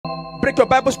Break your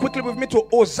Bibles quickly with me to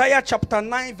Hosea chapter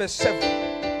 9 verse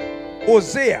 7.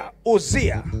 Hosea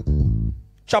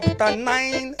chapter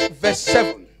 9 verse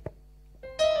 7.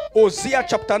 Hosea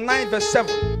chapter 9 verse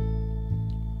 7.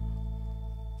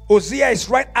 Hosea is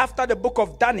right after the book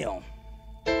of Daniel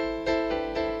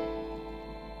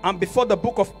and before the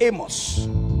book of Amos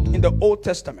in the Old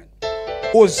Testament.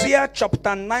 Hosea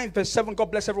chapter 9 verse 7. God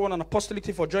bless everyone on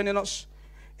Apostolity for joining us.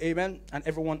 Amen. And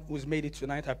everyone who's made it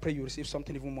tonight, I pray you receive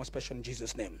something even more special in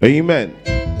Jesus' name. Amen.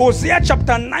 Hosea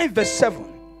chapter 9 verse 7.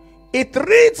 It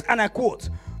reads, and I quote,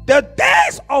 "The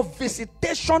days of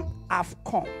visitation have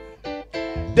come,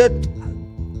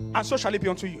 and so shall it be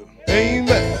unto you."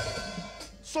 Amen.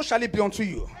 So shall it be unto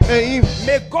you. Amen.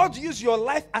 May God use your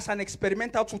life as an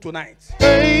experimental tool tonight.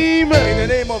 Amen. In the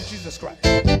name of Jesus Christ.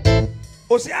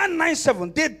 Hosea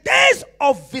 9:7. The days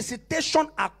of visitation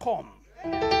are come.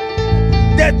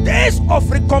 The days of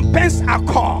recompense are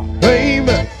come.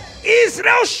 Amen.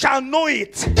 Israel shall know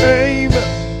it.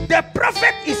 Amen. The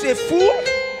prophet is a fool.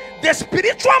 The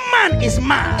spiritual man is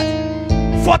mad.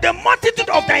 For the multitude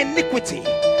of thy iniquity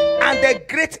and the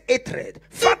great hatred.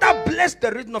 Father, bless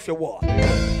the reading of your word.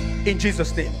 In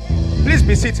Jesus' name. Please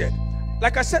be seated.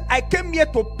 Like I said, I came here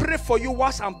to pray for you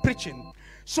whilst I'm preaching.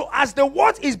 So as the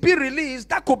word is being released,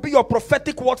 that could be your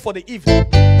prophetic word for the evening.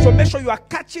 So make sure you are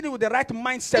catching it with the right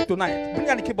mindset tonight. Bring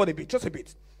on the keyboard a bit, just a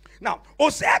bit. Now,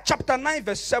 Hosea chapter 9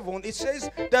 verse 7, it says,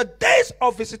 "The days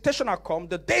of visitation are come,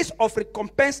 the days of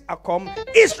recompense are come.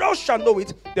 Israel shall know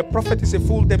it. The prophet is a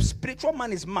fool, the spiritual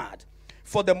man is mad.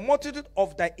 For the multitude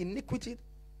of thy iniquity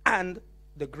and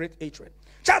the great hatred."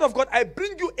 Child of God, I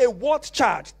bring you a word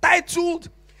charge titled,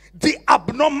 "The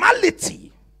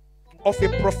Abnormality of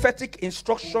a Prophetic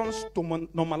Instructions to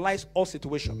Normalize All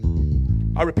Situations."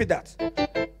 I'll repeat that.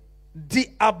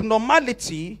 The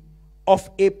abnormality of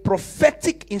a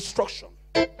prophetic instruction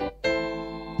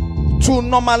to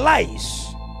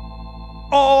normalize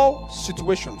all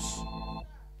situations.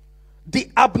 The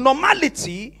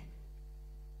abnormality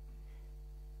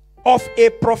of a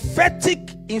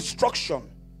prophetic instruction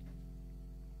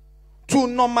to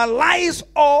normalize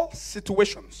all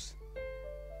situations.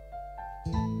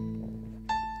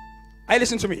 Are you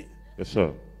listening to me? Yes,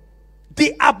 sir.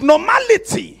 The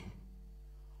abnormality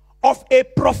of a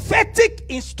prophetic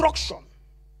instruction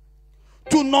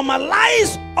to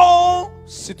normalize all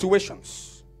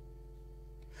situations.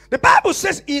 The Bible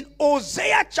says in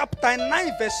Hosea chapter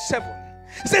 9 verse 7,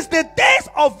 it says, "The days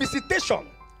of visitation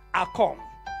are come.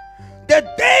 The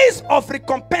days of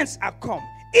recompense are come.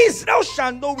 Israel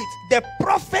shall know it. The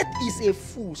prophet is a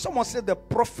fool." Someone said the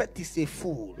prophet is a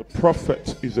fool. The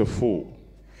prophet is a fool.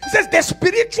 It says the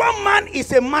spiritual man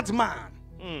is a madman.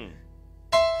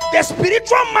 The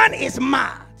spiritual man is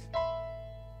mad.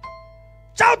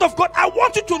 Child of God, I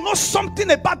want you to know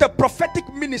something about the prophetic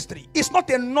ministry. It's not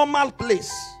a normal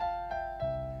place.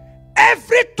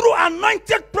 Every true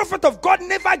anointed prophet of God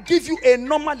never gives you a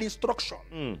normal instruction.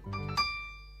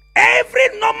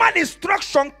 Every normal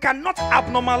instruction cannot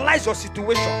abnormalize your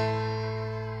situation.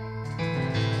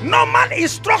 Normal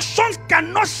instructions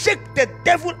cannot shake the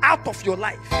devil out of your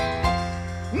life.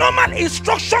 Normal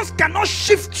instructions cannot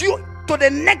shift you to the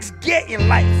next gear in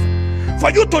life.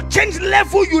 For you to change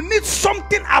level, you need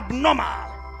something abnormal.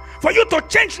 For you to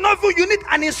change level, you need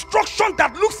an instruction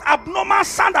that looks abnormal,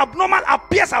 sound abnormal,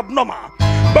 appears abnormal.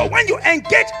 But when you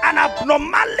engage an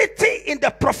abnormality in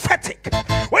the prophetic,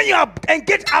 when you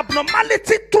engage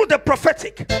abnormality through the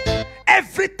prophetic,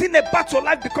 everything about your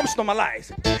life becomes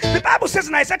normalized. The Bible says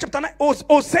in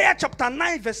Hosea chapter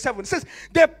 9 verse 7, it says,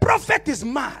 "The prophet is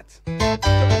mad."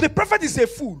 The prophet is a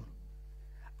fool.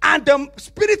 And the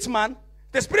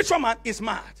spiritual man is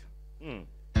mad.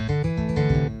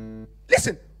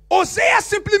 Listen, Hosea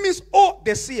simply means, "Oh,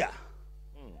 the seer."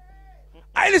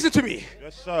 Are you listening to me?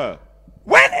 Yes, sir.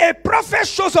 When a prophet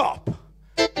shows up,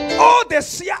 "Oh, the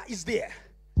seer is there."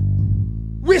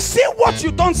 We see what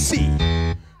you don't see.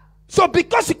 So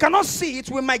because you cannot see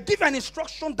it, we might give you an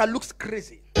instruction that looks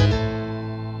crazy.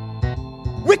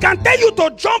 We can tell you to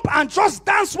jump and just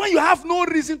dance when you have no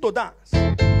reason to dance.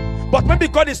 But maybe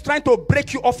God is trying to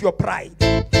break you off your pride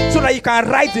so that you can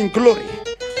ride in glory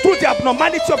through the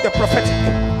abnormality of the prophetic.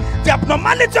 The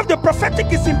abnormality of the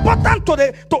prophetic is important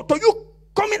to you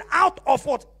coming out of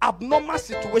what? Abnormal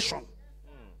situation.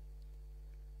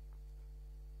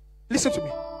 Listen to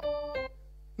me.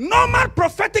 Normal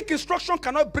prophetic instruction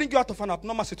cannot bring you out of an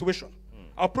abnormal situation.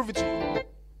 I'll prove it to you.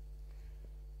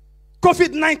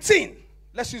 COVID-19.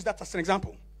 Let's use that as an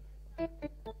example.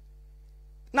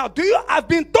 Now, do you have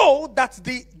been told that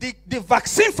the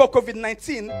vaccine for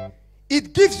COVID-19,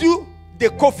 it gives you the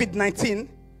COVID-19?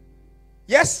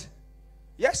 Yes?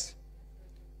 Yes?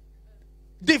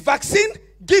 the vaccine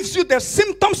gives you the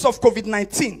symptoms of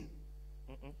COVID-19.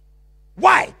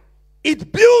 Why?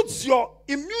 It builds your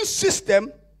immune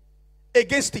system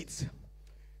against it.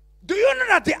 Do you know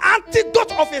that the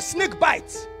antidote of a snake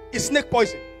bite is snake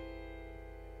poison?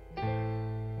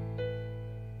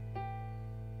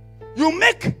 You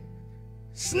make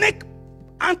snake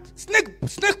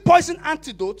poison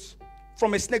antidotes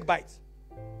from a snake bite.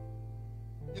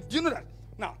 Do you know that?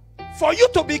 Now, for you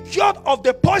to be cured of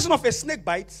the poison of a snake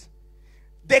bite,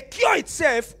 the cure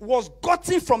itself was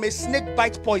gotten from a snake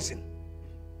bite poison.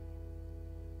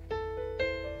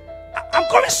 I'm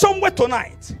going somewhere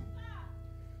tonight.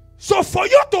 So for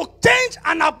you to change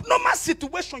an abnormal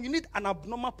situation, you need an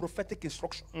abnormal prophetic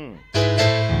instruction.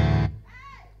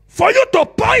 For you to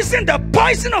poison the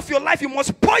poison of your life, you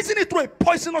must poison it through a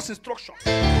poisonous instruction.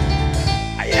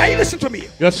 Are you listening to me?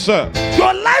 Yes, sir.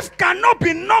 Your life cannot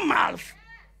be normal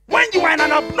when you are in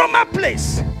an abnormal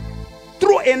place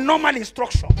through a normal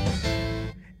instruction.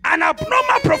 An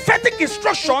abnormal prophetic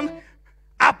instruction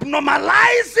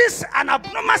abnormalizes an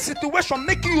abnormal situation,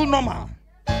 making you normal.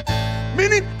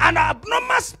 Meaning, an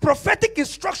abnormal prophetic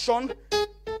instruction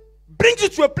brings you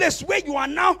to a place where you are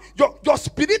now, your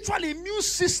spiritual immune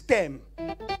system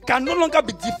can no longer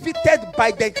be defeated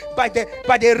by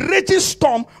the raging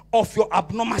storm of your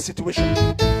abnormal situation.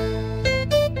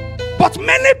 But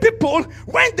many people,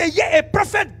 when they hear a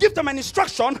prophet give them an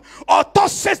instruction, or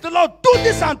thus says the Lord, do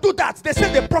this and do that, they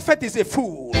say the prophet is a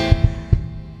fool.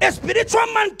 A spiritual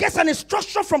man gets an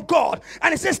instruction from God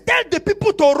and he says, tell the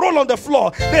people to roll on the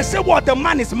floor. They say, what? The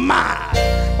man is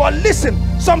mad. But listen,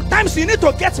 sometimes you need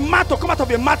to get mad to come out of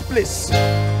a mad place.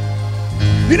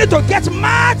 You need to get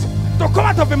mad to come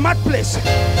out of a mad place.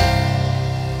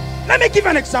 Let me give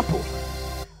you an example.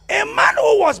 A man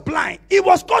who was blind, he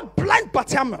was called blind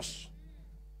Bartimaeus.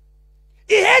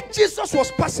 He heard Jesus was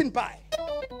passing by.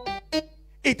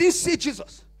 He didn't see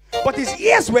Jesus, but his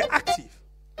ears were active.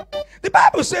 The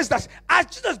Bible says that as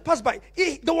Jesus passed by,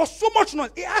 there was so much noise.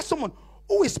 He asked someone,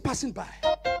 who is passing by?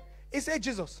 He said,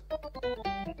 Jesus.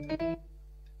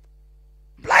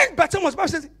 Blind Bartimaeus, Bible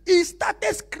says, he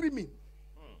started screaming.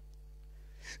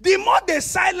 The more they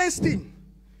silenced him,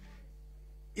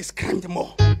 he screamed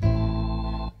more.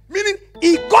 Meaning,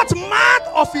 he got mad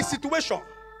of his situation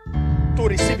to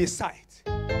receive his sight.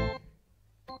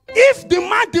 If the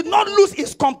man did not lose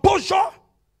his composure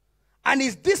and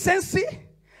his decency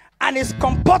and his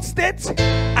comfort state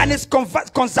and his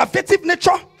conservative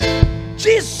nature,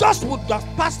 Jesus would have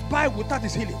passed by without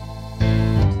his healing.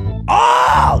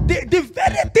 Oh, the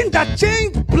very thing that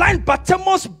changed blind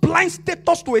Bartimaeus' blind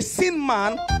status to a sin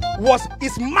man was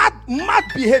his mad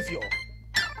behavior.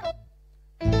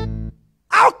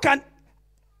 How can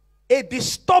a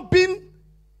disturbing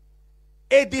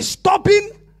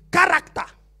character,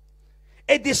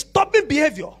 a disturbing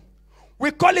behavior,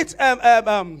 we call it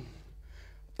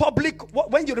public,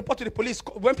 when you report to the police,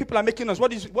 when people are making us,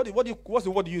 what's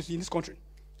the word you use in this country?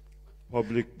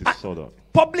 Public disorder.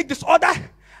 Public disorder.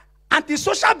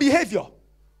 Antisocial behavior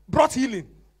brought healing.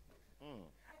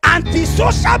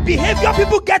 Antisocial behavior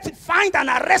people get fined and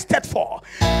arrested for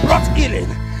brought healing.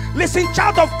 Listen,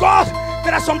 child of God,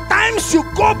 there are some times you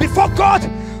go before God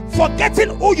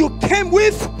forgetting who you came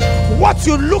with, what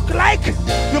you look like.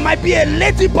 You might be a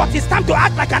lady, but it's time to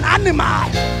act like an animal,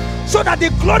 so that the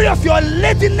glory of your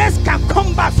ladiness can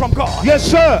come back from God. Yes,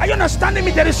 sir. Are you understanding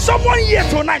me? There is someone here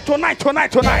tonight.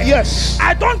 Yes.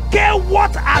 I don't care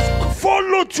what has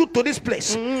followed you to this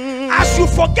place. As you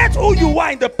forget who you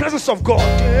are in the presence of God,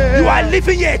 you are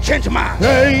living here a changed man.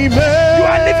 Amen. You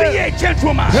are living here a changed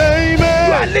woman. Amen.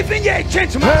 You are living here a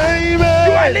changed man. Amen.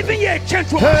 You are living here a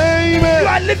changed woman. Amen. You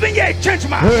are living here a changed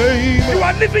man. Amen. You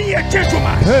are living here a changed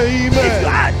woman.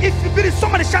 Amen. If there is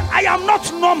somebody shout, I am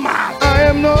not normal. I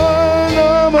am not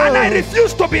normal. And I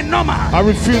refuse to be normal. I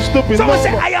refuse to be Someone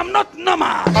normal. say, I am not normal.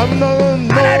 I'm not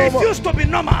normal. And I refuse to be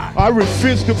normal. I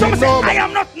refuse to be Someone say, normal. I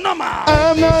am not normal.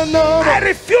 I'm not normal. I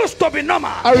refuse to be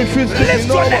normal. I refuse to be Lift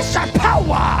your normal. legs, shout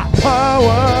power.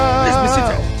 Power. Let's be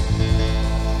seated.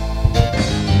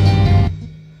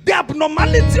 The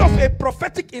abnormality of a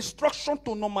prophetic instruction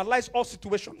to normalize all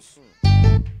situations.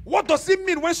 What does it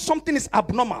mean when something is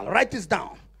abnormal? Write this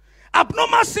down.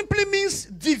 Abnormal simply means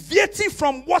deviating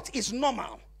from what is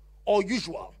normal or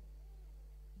usual.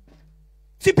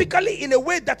 Typically in a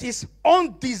way that is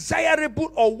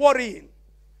undesirable or worrying.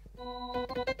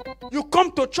 You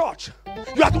come to church,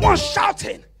 you are the one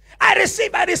shouting, I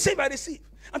receive, I receive, I receive.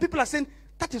 And people are saying,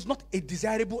 that is not a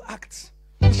desirable act.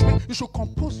 You should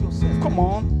compose yourself. Come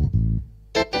on.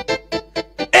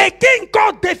 A king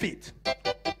called David,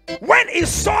 when he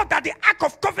saw that the Ark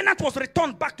of Covenant was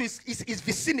returned back to his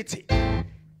vicinity,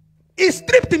 He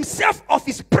stripped himself of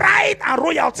his pride and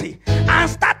royalty and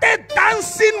started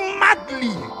dancing madly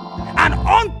and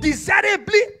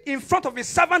undesirably in front of his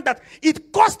servant that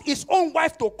it caused his own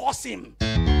wife to curse him.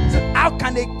 So how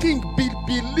can a king be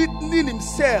belittling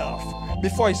himself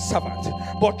before his servant?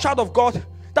 But child of God,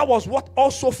 that was what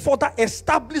also further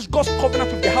established God's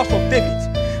covenant with the house of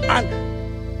David. And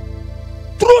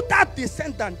through that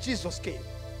descendant, Jesus came.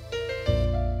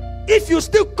 If you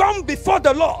still come before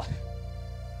the Lord,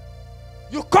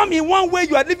 you come in one way,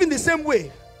 you are living the same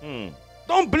way.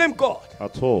 Don't blame God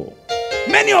At all.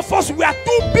 Many of us, we are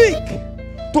too big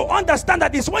to understand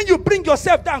that it's when you bring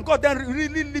yourself down, God then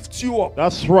really lifts you up.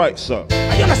 That's right, sir.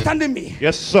 Are you understanding me?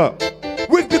 Yes, sir.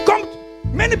 We've become,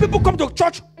 many people come to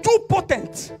church too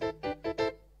potent.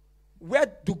 Where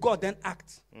do God then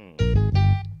act?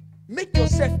 Make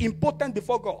yourself important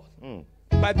before God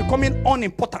by becoming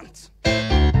unimportant.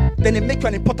 Then it makes you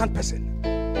an important person.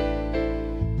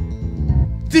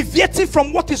 Deviating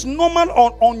from what is normal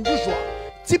or unusual,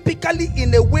 typically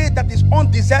in a way that is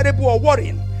undesirable or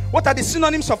worrying. What are the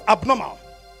synonyms of abnormal?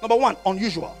 Number 1,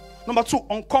 unusual. Number 2,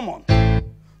 uncommon.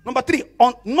 Number 3,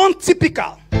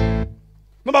 non-typical.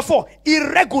 Number 4,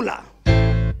 irregular.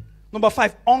 Number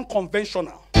 5,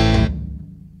 unconventional.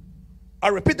 I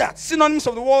repeat that. Synonyms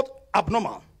of the word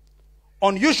abnormal: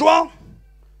 unusual,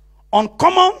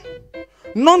 uncommon,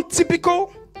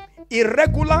 non-typical,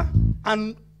 irregular,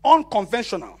 and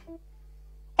unconventional.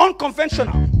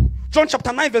 Unconventional. John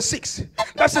chapter 9 verse 6.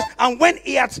 That says, and when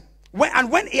he had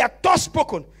thus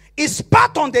spoken, he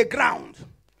spat on the ground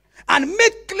and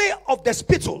made clay of the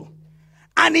spittle,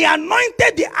 and he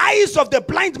anointed the eyes of the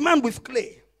blind man with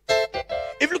clay.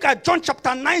 If you look at John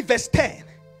chapter 9 verse 10,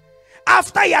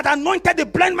 after he had anointed the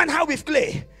blind man with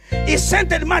clay, he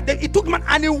sent the man, he took the man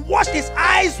and he washed his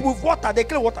eyes with water, the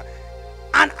clay water.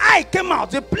 And eye came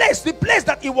out, the place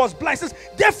that he was blind. Says,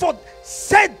 therefore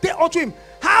said they unto him,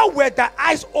 how were the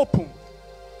eyes opened?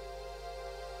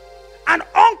 An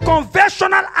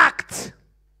unconventional act.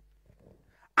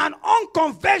 An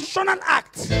unconventional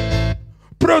act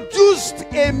produced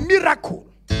a miracle.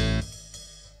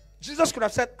 Jesus could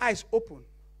have said, eyes open.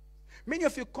 Many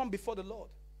of you come before the Lord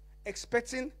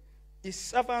expecting his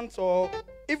servant, or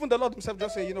even the Lord himself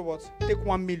just say, you know what, take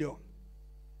 1 million.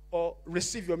 Or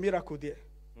receive your miracle there.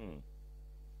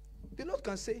 The Lord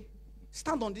can say,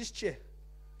 stand on this chair,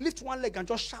 lift one leg and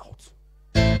just shout.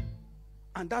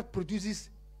 And that produces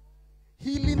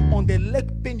healing on the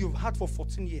leg pain you've had for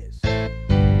 14 years.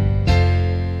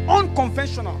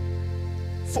 Unconventional.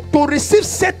 To receive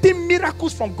certain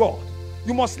miracles from God,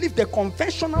 you must live the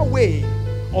conventional way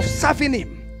of serving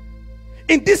him.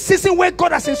 In this season where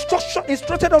God has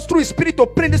instructed us through his spirit to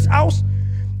pray in this house,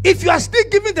 if you are still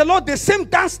giving the Lord the same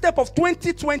dance step of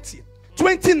 2020,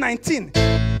 2019,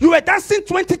 you were dancing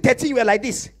 2013, you were like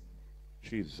this.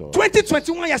 Jesus.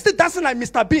 2021, you are still dancing like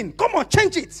Mr. Bean. Come on,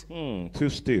 change it. Too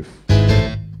stiff.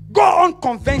 Go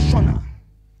unconventional.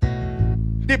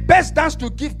 The best dance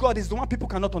to give God is the one people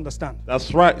cannot understand.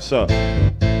 That's right, sir.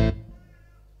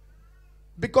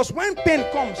 Because when pain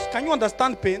comes, can you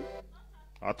understand pain?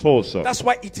 At all, sir. That's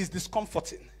why it is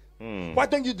discomforting. Why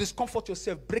don't you discomfort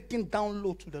yourself, breaking down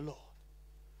low to the Lord?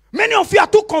 Many of you are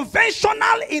too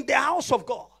conventional in the house of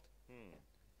God.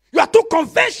 You are too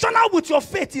conventional with your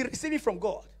faith in receiving from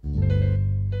God.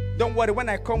 Don't worry, when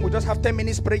I come, we'll just have 10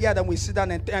 minutes prayer, then we sit down,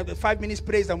 and 5 minutes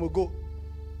praise, and we'll go.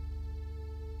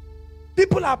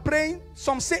 People are praying,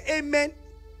 some say amen.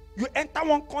 You enter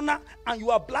one corner and you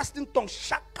are blasting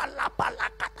tongues.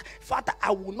 Father,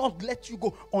 I will not let you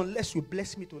go unless you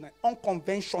bless me tonight.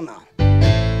 Unconventional.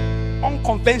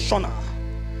 Unconventional.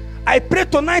 I pray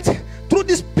tonight through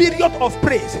this period of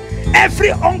praise,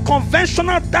 every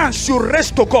unconventional dance you raise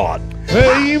to God.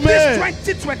 Amen. This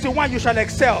 2021 you shall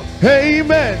excel.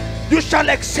 Amen. You shall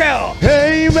excel.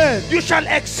 Amen. You shall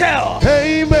excel.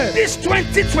 Amen. This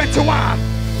 2021,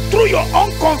 through your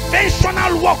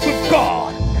unconventional walk with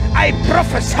God, I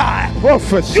prophesy.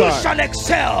 You shall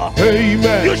excel.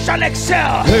 Amen. You shall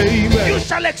excel. Amen. You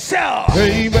shall excel.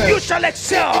 Amen. You shall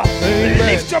excel. Amen.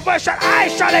 Lift your voice. I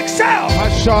shall excel. I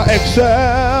shall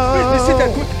excel. Please be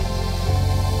seated quickly.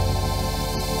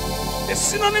 The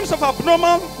synonyms of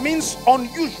abnormal means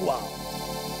unusual,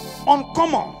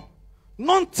 uncommon,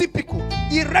 non-typical,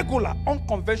 irregular,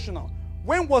 unconventional.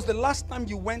 When was the last time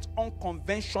you went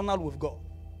unconventional with God?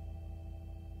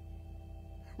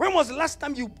 When was the last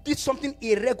time you did something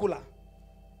irregular?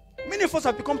 Many of us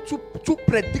have become too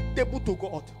predictable to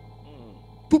God.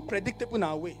 Too predictable in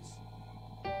our ways.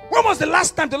 When was the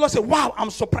last time the Lord said, wow,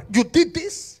 I'm surprised. You did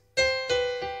this?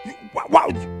 Wow,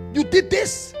 you did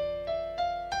this?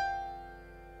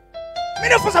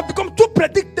 Many of us have become too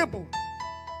predictable.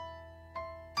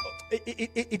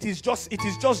 it is just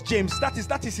James. That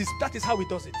is how he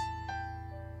does it.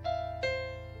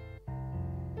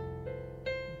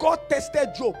 God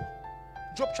tested Job.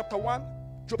 Job chapter 1,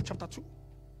 Job chapter 2.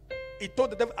 He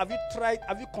told the devil, have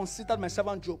you considered my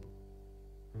servant Job?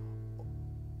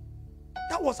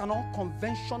 That was an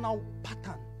unconventional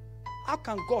pattern. How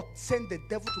can God send the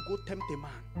devil to go tempt a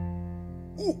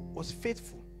man who was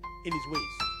faithful in his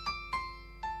ways?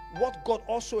 What God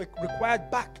also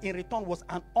required back in return was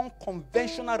an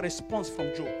unconventional response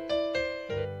from Job.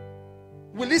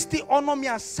 Will he still honor me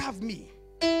and serve me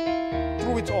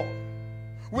through it all?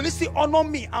 Will he still honor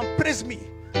me and praise me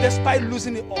despite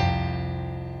losing it all?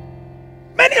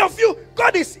 Many of you,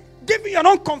 God is giving you an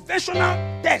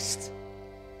unconventional test.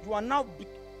 You are now,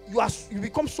 you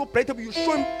become so predictable. You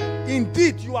show him,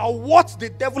 indeed, you are what the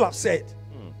devil has said.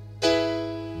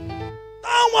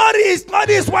 Don't worry, it's not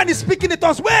this one is speaking in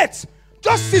tongues. Wait,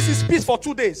 just cease his speech for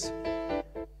 2 days.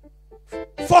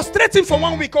 Frustrate him for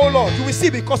 1 week, oh Lord. You will see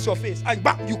because your face. And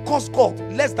back, you curse God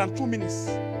less than 2 minutes.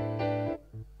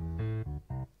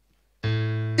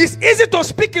 It's easy to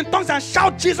speak in tongues and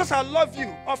shout, Jesus, I love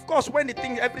you. Of course, when the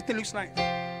thing, everything looks nice.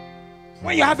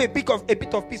 When you have a bit of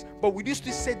peace. But we used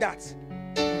to say that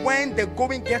when the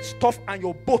going gets tough and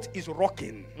your boat is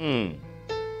rocking.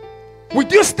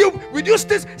 Would you still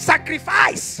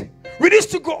sacrifice? We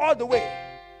used to go all the way.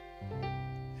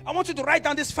 I want you to write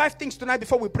down these 5 things tonight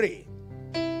before we pray.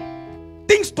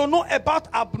 Things to know about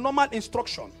abnormal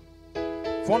instruction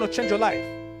if you want to change your life.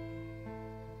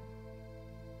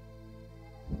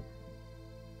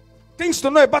 Things to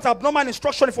know about abnormal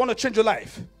instruction if you want to change your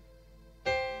life.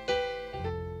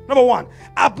 Number 1,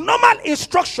 abnormal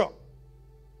instruction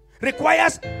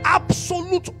requires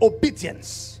absolute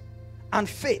obedience and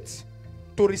faith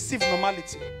to receive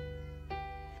normality.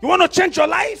 You want to change your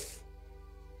life?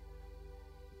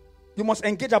 You must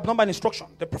engage abnormal instruction,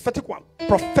 the prophetic one,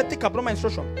 prophetic abnormal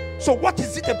instruction. So what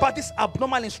is it about this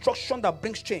abnormal instruction that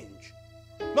brings change?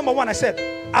 Number 1, I said,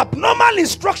 abnormal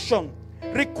instruction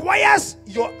requires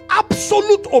your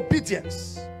absolute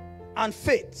obedience and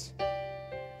faith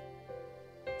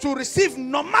to receive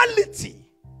normality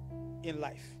in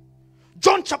life.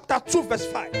 John chapter 2 verse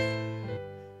 5.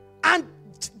 And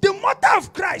the mother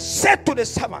of Christ said to the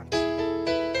servant,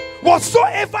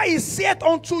 whatsoever he saith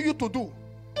unto you to do,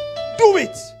 do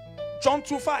it. John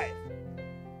 2:5.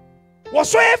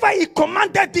 Whatsoever he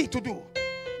commanded thee to do,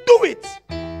 do it.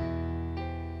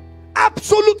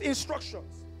 Absolute instructions.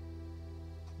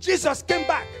 Jesus came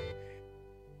back.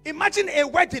 Imagine a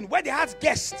wedding where they had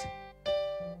guests,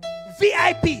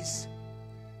 VIPs.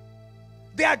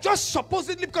 They are just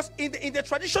supposedly, because in the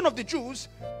tradition of the Jews,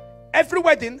 every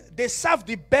wedding they serve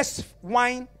the best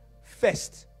wine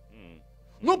first.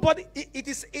 Nobody,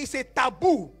 it's a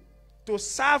taboo to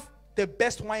serve the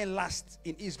best wine last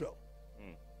in Israel.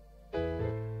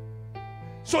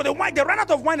 So they ran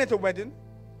out of wine at the wedding,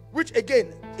 which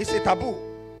again is a taboo.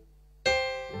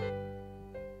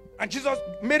 And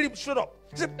Mary showed up.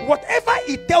 He said, whatever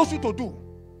he tells you to do,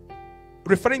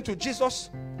 referring to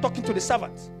Jesus talking to the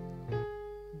servant,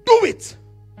 do it.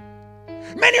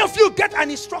 Many of you get an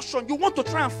instruction, you want to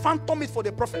try and phantom it for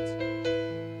the prophet.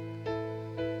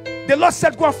 The Lord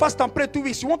said, go and fast and pray 2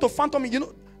 weeks. You want to phantom it,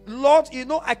 Lord,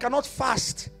 I cannot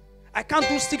fast. I can't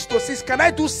do 6 to 6. Can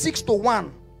I do 6 to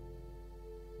 1?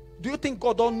 Do you think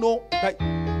God don't know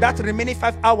that remaining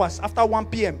 5 hours after 1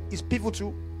 p.m. is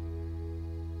pivotal?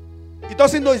 He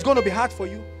doesn't know it's going to be hard for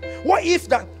you. What if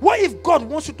God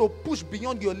wants you to push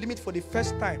beyond your limit for the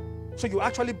first time, so you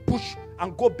actually push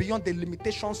and go beyond the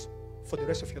limitations for the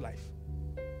rest of your life?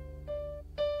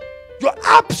 Your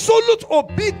absolute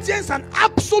obedience and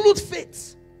absolute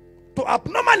faith to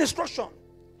abnormal instruction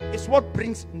is what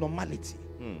brings normality.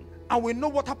 And we know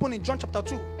what happened in John chapter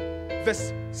 2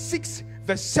 verse 6,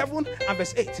 verse 7 and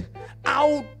verse 8.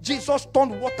 How Jesus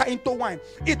turned water into wine.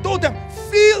 He told them,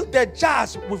 fill the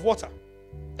jars with water.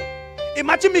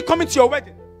 Imagine me coming to your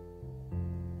wedding.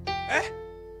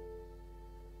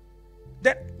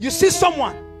 Then you see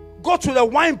someone go to the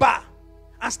wine bar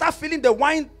and start filling the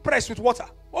wine press with water.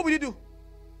 What will you do?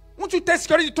 Won't you tell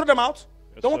security to throw them out?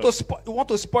 Yes, You want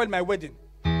to spoil my wedding.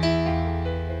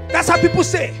 That's how people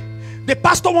say, the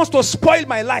pastor wants to spoil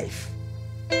my life.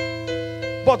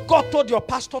 But God told your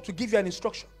pastor to give you an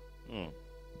instruction.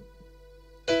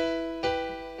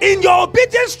 In your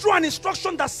obedience to an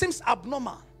instruction that seems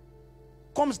abnormal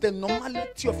comes the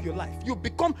normality of your life. You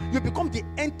become the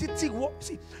entity.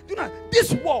 See,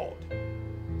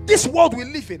 this world we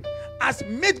live in has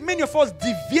made many of us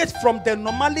deviate from the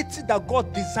normality that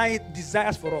God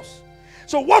desires for us.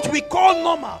 So what we call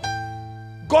normal,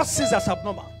 God sees as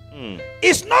abnormal.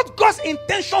 It's not God's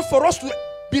intention for us to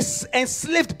be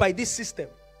enslaved by this system.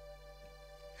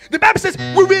 The Bible says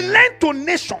we will lend to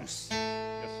nations.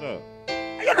 Yes, sir.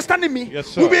 Are you understanding me? Yes,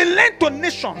 sir. We will lend to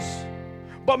nations.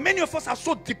 But many of us are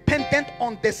so dependent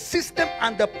on the system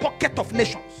and the pocket of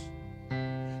nations.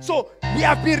 So we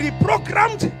have been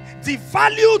reprogrammed,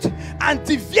 devalued, and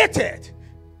deviated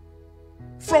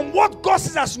from what God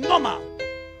sees as normal.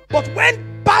 But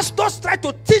when pastors try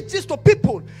to teach this to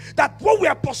people, that what we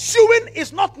are pursuing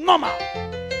is not normal,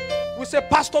 we say,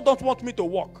 Pastor don't want me to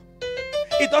walk.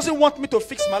 He doesn't want me to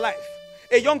fix my life.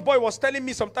 A young boy was telling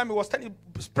me sometime, he was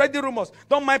spreading rumors.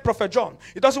 Don't mind Prophet John.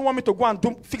 He doesn't want me to go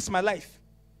and fix my life.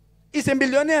 He's a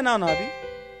millionaire now, Nabi.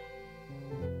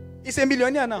 He's a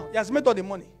millionaire now. He has made all the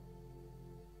money.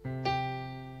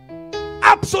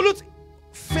 Absolute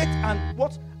faith and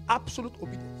what? Absolute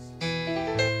obedience.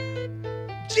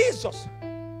 Jesus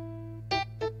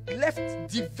left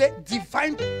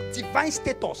divine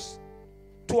status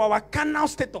to our carnal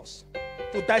status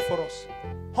to die for us.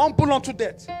 Humble unto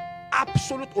death.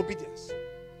 Absolute obedience.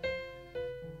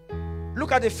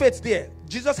 Look at the faith there.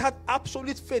 Jesus had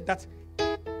absolute faith that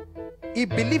he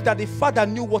believed that the Father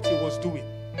knew what he was doing.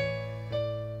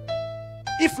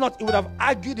 If not, he would have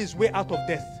argued his way out of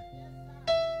death.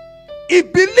 He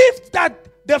believed that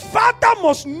the Father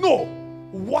must know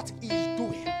what he is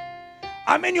doing.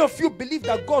 How many of you believe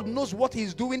that God knows what he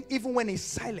is doing even when he's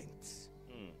silent?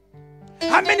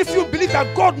 How many of you believe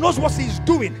that God knows what he's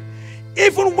doing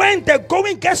even when the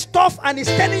going gets tough and he's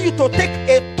telling you to take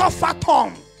a tougher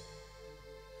turn?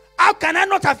 How can I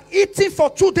not have eaten for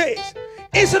 2 days?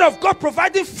 Instead of God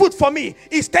providing food for me,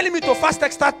 he's telling me to fast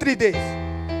extra 3 days.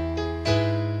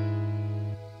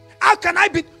 How can I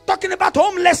be talking about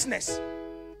homelessness,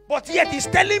 but yet he's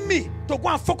telling me to go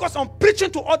and focus on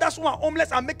preaching to others who are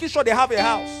homeless and making sure they have a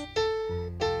house?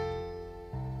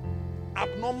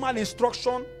 Abnormal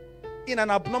instruction in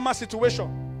an abnormal situation.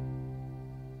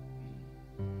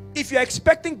 If you're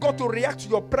expecting God to react to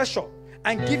your pressure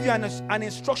and give you an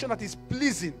instruction that is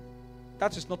pleasing,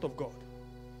 that is not of God.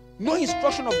 No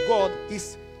instruction of God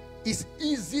is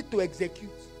easy to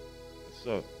execute. Yes,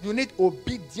 sir. You need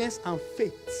obedience and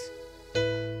faith.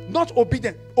 Not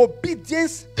obedience.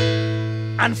 Obedience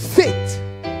and faith.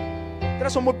 There are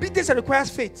some obedience that requires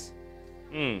faith.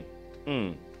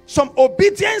 Some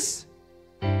obedience,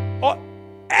 or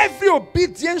every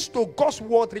obedience to God's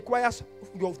word requires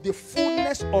the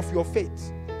fullness of your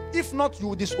faith. If not, you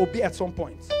will disobey at some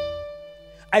point.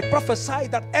 I prophesy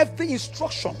that every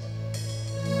instruction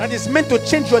that is meant to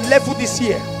change your level this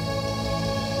year,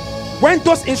 when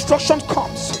those instructions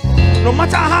comes, no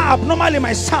matter how abnormal it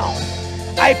might sound,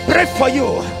 I pray for you.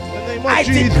 I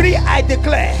decree, I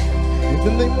declare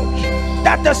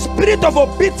that the spirit of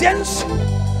obedience,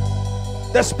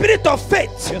 the spirit of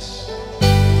faith,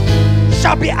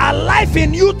 shall be alive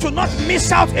in you to not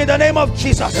miss out in the name of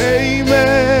Jesus.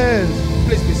 Amen.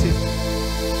 Please be seated.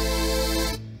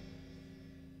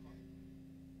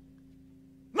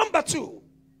 Number 2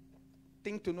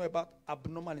 thing to know about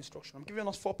abnormal instruction. I'm giving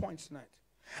us 4 points tonight.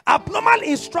 Abnormal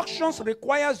instructions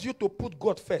requires you to put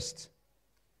God first,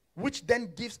 which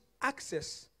then gives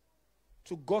access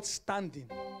to God's standing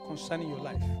concerning your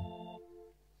life.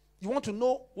 You want to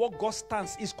know what God's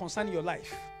stance is concerning your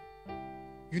life?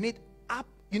 You need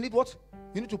what?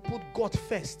 You need to put God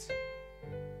first.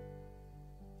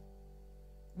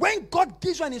 When God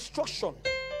gives you an instruction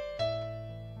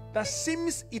that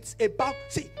seems it's about,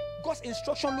 see, God's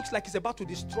instruction looks like it's about to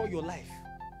destroy your life,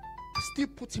 still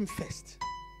put him first.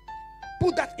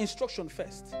 Put that instruction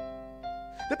first.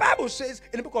 The Bible says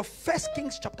in the book of 1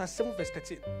 Kings chapter 7 verse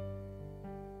 13,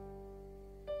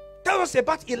 tell us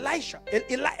about Elijah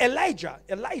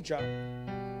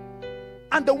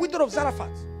and the widow of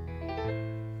Zarephath.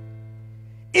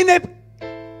 In a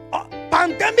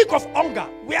pandemic of hunger,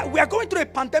 we are going through a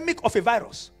pandemic of a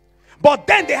virus, but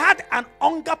then they had an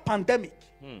hunger pandemic.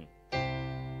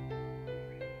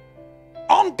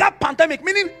 Hunger pandemic,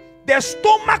 meaning the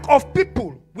stomach of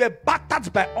people were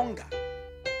battered by hunger.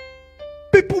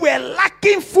 People were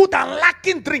lacking food and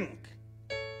lacking drink.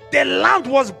 The land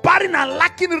was barren and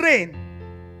lacking rain.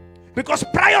 Because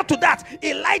prior to that,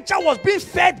 Elijah was being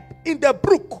fed in the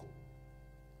brook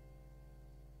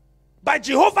by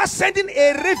Jehovah sending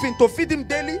a raven to feed him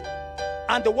daily,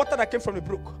 and the water that came from the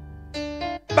brook.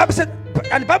 Bible said,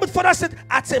 and the Bible further said,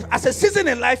 as a season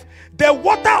in life, the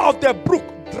water of the brook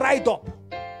dried up.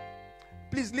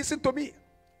 Please listen to me.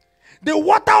 The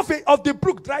water of the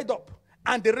brook dried up,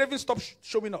 and the raven stopped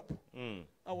showing up.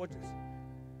 Now watch this.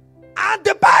 And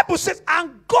the Bible says,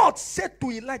 and God said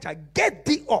to Elijah, get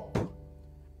thee up.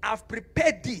 I've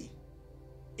prepared thee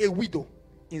a widow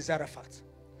in Zarephath.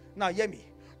 Now hear me.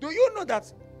 Do you know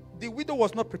that the widow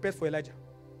was not prepared for Elijah.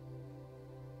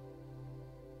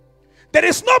 There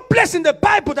is no place in the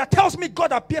Bible that tells me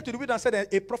God appeared to the widow and said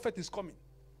a prophet is coming.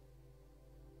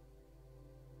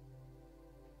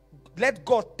 Let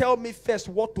God tell me first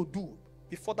what to do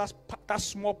before that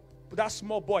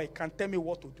small boy can tell me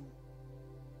what to do.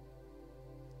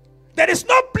 There is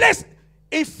no place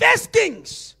in 1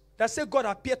 Kings that said God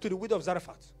appeared to the widow of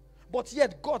Zarephath. But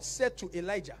yet God said to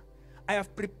Elijah, I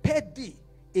have prepared thee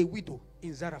a widow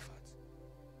in Zarephath.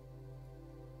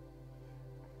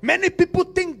 Many people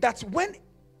think that when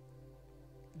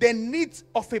the need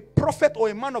of a prophet or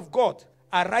a man of God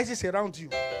arises around you,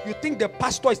 you think the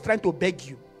pastor is trying to beg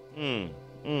you.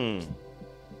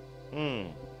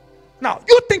 Now,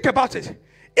 you think about it.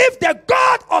 If the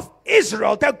God of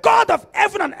Israel, the God of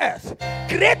heaven and earth,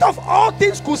 creator of all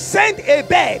things, could send a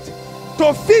bird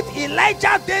to feed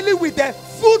Elijah daily with the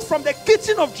food from the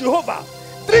kitchen of Jehovah,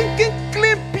 drinking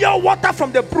clean, pure water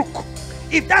from the brook,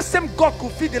 if that same God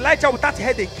could feed Elijah without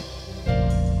headache,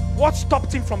 what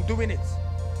stopped him from doing it?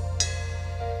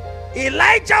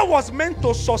 Elijah was meant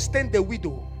to sustain the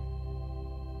widow,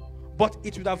 but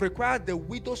it would have required the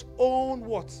widow's own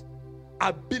what?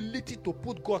 Ability to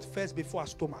put God first before her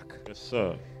stomach. Yes,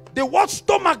 sir. The word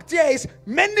stomach there is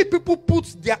many people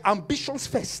put their ambitions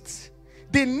first,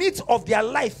 the needs of their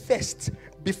life first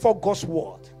before God's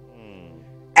word.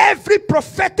 Every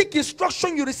prophetic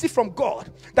instruction you receive from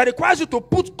God that requires you to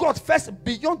put God first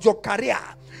beyond your career,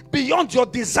 beyond your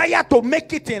desire to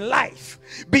make it in life,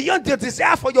 beyond your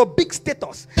desire for your big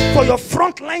status, for your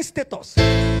frontline status.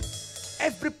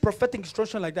 Every prophetic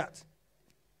instruction like that,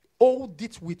 hold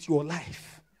it with your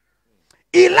life.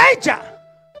 Elijah,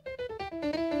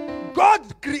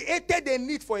 God created a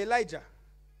need for Elijah.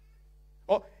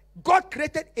 Or God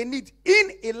created a need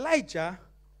in Elijah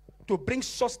to bring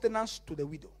sustenance to the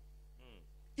widow.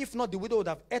 If not, the widow would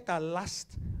have ate her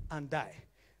last and die.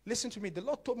 Listen to me. The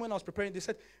Lord told me when I was preparing, they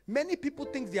said, many people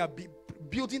think they are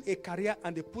building a career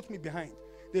and they put me behind.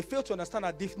 They fail to understand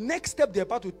that the next step they're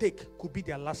about to take could be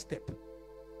their last step.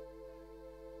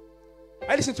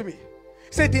 Listen to me.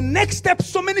 Say the next step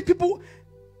so many people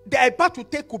they are about to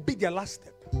take could be their last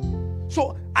step.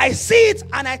 So I see it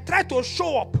and I try to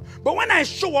show up. But when I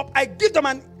show up, I give them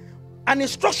an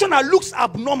instruction that looks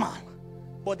abnormal.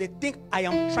 But they think I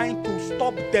am trying to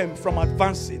stop them from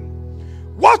advancing.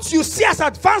 What you see as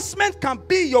advancement can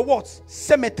be your what?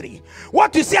 Cemetery.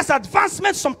 What you see as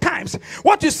advancement sometimes,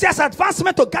 what you see as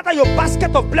advancement to gather your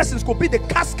basket of blessings could be the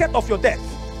casket of your death.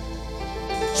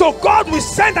 So God will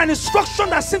send an instruction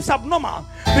that seems abnormal,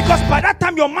 because by that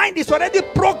time your mind is already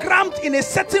programmed in a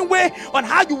certain way on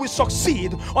how you will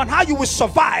succeed, on how you will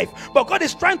survive. But God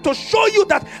is trying to show you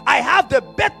that I have the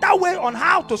better way on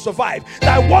how to survive.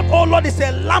 That what, oh Lord, is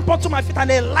a lamp unto my feet and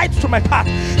a light to my path.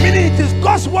 Meaning it is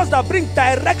God's words that bring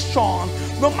direction.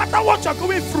 No matter what you're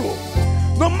going through,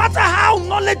 no matter how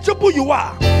knowledgeable you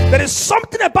are, there is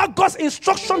something about God's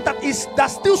instruction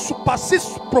that still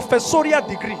supersedes professorial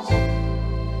degrees.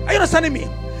 Are you understanding me?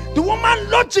 The woman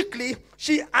logically,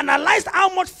 she analyzed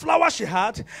how much flour she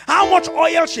had, how much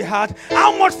oil she had,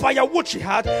 how much firewood she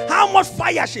had, how much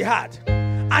fire she had.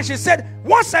 And she said,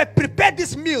 once I prepare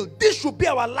this meal, this should be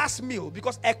our last meal,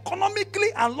 because economically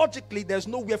and logically, there's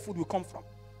nowhere food will come from.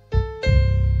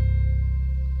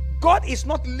 God is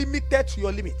not limited to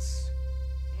your limits.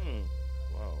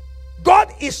 Wow.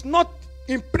 God is not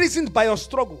imprisoned by your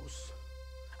struggles.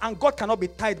 And God cannot be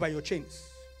tied by your chains.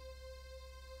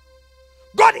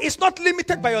 God is not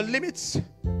limited by your limits.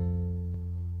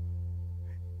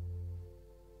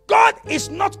 God is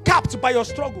not capped by your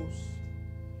struggles.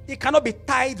 He cannot be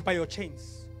tied by your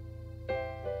chains.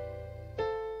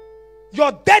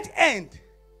 Your dead end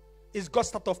is God's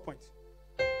start-off point.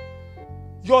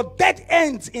 Your dead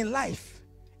end in life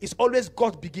is always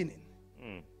God's beginning.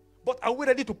 But are we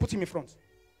ready to put him in front?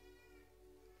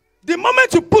 The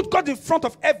moment you put God in front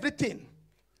of everything,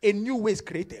 a new way is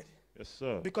created. Yes,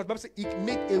 sir. Because the Bible says it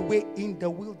made a way in the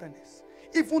wilderness.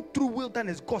 Even through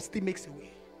wilderness, God still makes a way.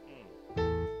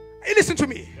 Hey, listen to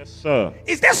me. Yes, sir.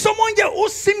 Is there someone here who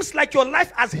seems like your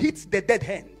life has hit the dead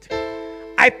end?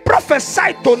 I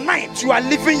prophesy tonight you are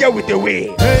living here with a way.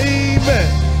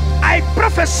 Amen. I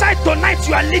prophesy tonight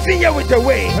you are living here with a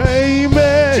way.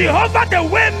 Amen. Jehovah the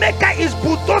way maker is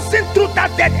bulldozing through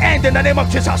that dead end in the name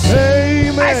of Jesus.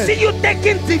 Amen. I see you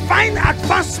taking divine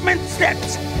advancement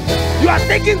steps. You are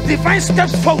taking divine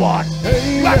steps forward.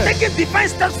 Amen. You are taking divine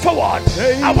steps forward.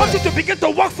 Amen. I want you to begin to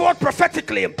walk forward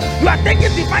prophetically. You are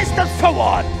taking divine steps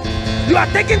forward. You are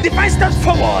taking divine steps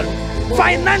forward.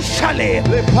 Financially,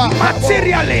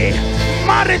 materially,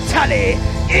 maritally,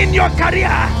 in your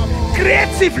career,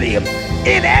 creatively,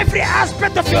 In every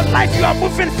aspect of your life, you are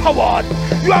moving forward.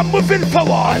 You are moving forward.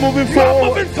 I'm moving You are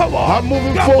forward. moving forward. I'm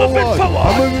moving You are forward. moving forward.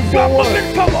 I'm moving You are forward.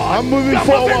 moving forward. I'm moving You are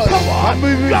forward. moving forward. I'm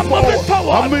moving You are moving forward.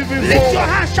 forward. I'm moving Lift your forward.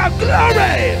 hands, shout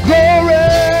glory. Glory.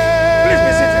 Please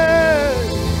be seated.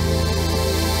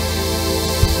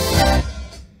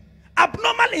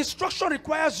 Abnormal instruction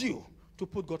requires you to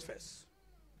put God first.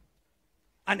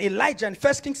 And Elijah in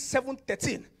 1 Kings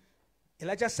 7:13,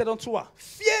 Elijah said unto her,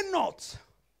 fear not.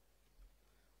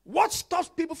 What stops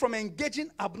people from engaging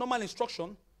abnormal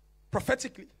instruction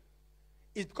prophetically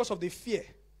is because of the fear.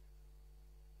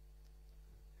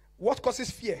 What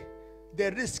causes fear?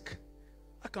 The risk.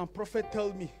 How can prophet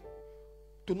tell me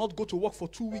to not go to work for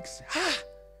 2 weeks?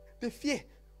 The fear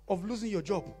of losing your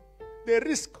job. The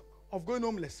risk of going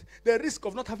homeless. The risk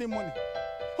of not having money.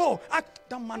 Oh,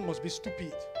 that man must be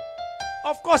stupid.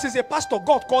 Of course, he's a pastor.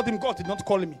 God called him. God did not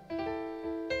call me.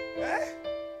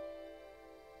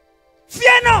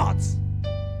 Fear not.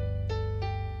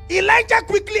 Elijah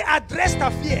quickly addressed her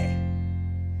fear,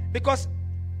 because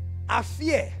her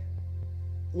fear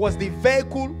was the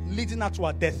vehicle leading her to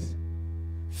her death.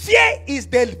 Fear is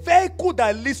the vehicle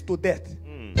that leads to death.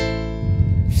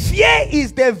 Fear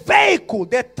is the vehicle,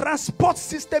 the transport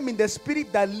system in the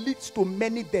spirit that leads to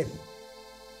many deaths.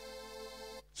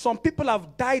 Some people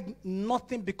have died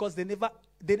nothing because they never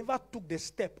took the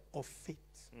step of faith.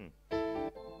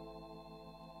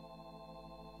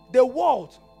 The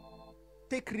world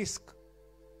take risk.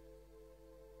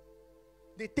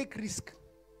 They take risk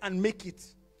and make it.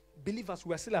 Believers,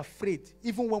 we are still afraid,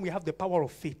 even when we have the power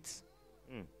of faith.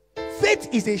 Faith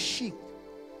is a shield.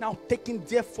 Now taking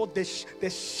therefore the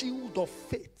shield of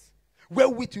faith,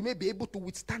 wherewith you may be able to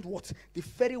withstand what? The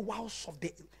very wiles of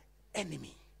the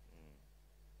enemy.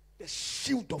 The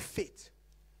shield of faith.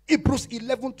 Hebrews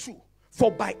 11:2.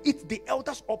 For by it the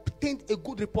elders obtained a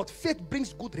good report. Faith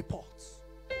brings good reports.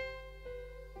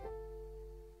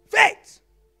 Faith.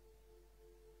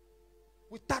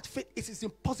 Without faith, it is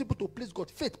impossible to please God.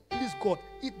 Faith, please God.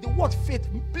 The word faith,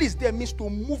 please, there means to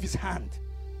move his hand.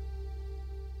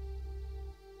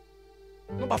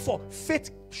 Number 4,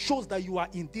 faith shows that you are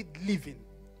indeed living,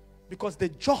 because the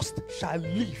just shall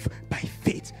live by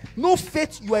faith. No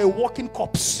faith, you are a walking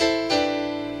corpse.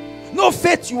 No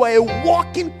faith, you are a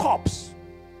walking corpse.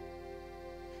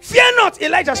 Fear not,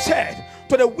 Elijah said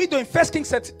to the widow in 1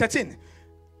 Kings 13.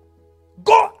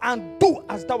 Go and do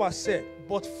as thou hast said,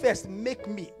 but first make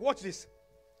me. Watch this.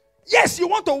 Yes, you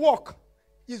want to walk.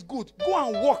 It's good. Go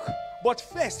and walk, but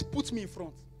first put me in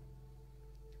front.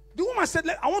 The woman said,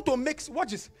 I want to make, watch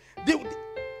this.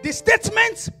 The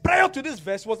statement prior to this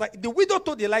verse was like, the widow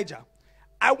told Elijah,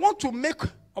 I want to make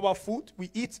our food,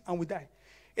 we eat and we die.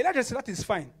 Elijah said, that is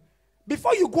fine.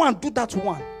 Before you go and do that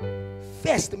one,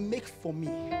 first make for me.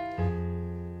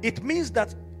 It means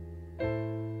that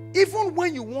even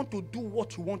when you want to do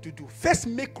what you want to do, first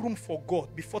make room for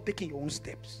God before taking your own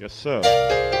steps. Yes, sir.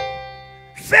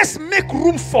 First make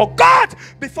room for God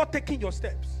before taking your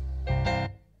steps.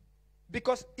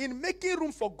 Because in making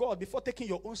room for God before taking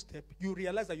your own step, you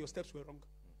realize that your steps were wrong.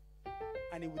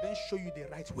 And He will then show you the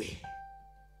right way.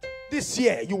 This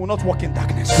year, you will not walk in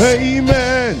darkness.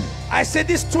 Amen. I say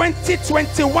this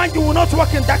 2021, you will not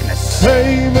walk in darkness.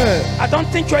 Amen. I don't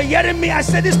think you're hearing me. I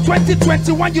say this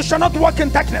 2021, you shall not walk in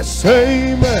darkness.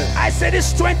 Amen. I say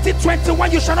this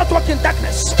 2021, you shall not walk in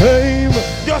darkness. Amen.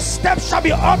 Your steps shall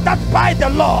be ordered by the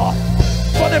Lord.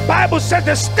 For the Bible said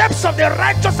the steps of the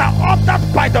righteous are ordered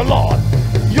by the Lord.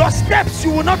 Your steps,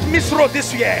 you will not miss road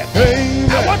this year. Amen.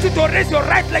 I want you to raise your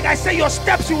right leg. I say your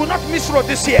steps, you will not miss road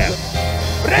this year.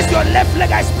 Raise your left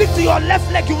leg. I speak to your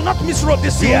left leg. You will not miss road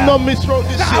this year. You will not miss road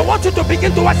this Now, year. I want you to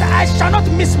begin to say, I shall not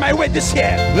miss my way this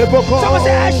year. Someone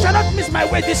say, I shall not miss my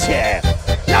way this year.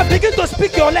 Now begin to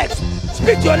speak your legs.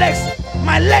 Speak to your legs.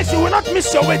 My legs, you will not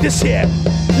miss your way this year.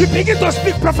 You begin to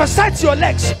speak, prophesy to your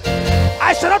legs.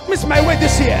 I shall not miss my way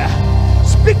this year.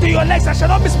 Speak to your legs. I shall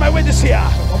not miss my way this year.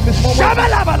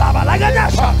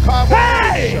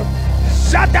 Hey!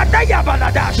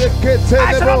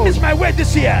 I shall not miss my way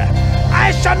this year.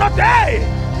 I shall not die.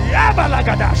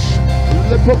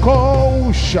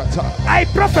 I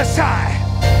prophesy.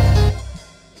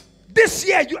 This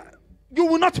year you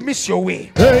will not miss your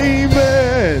way.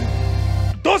 Amen.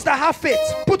 Those that have faith,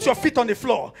 put your feet on the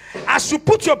floor. As you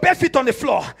put your bare feet on the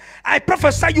floor, I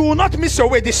prophesy you will not miss your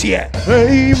way this year.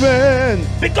 Amen.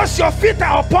 Because your feet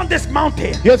are upon this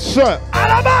mountain. Yes, sir.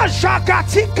 The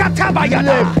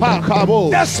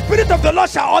Spirit of the Lord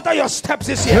shall order your steps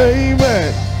this year.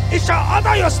 Amen. It shall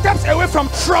order your steps away from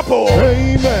trouble.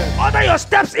 Amen. Order your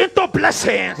steps into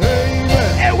blessings.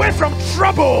 Amen. Away from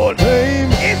trouble.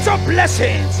 Amen. Into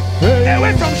blessings. Amen.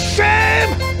 Away from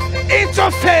shame. into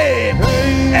fame,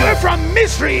 away from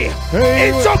misery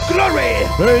into glory.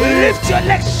 Lift your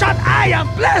legs, shout, I am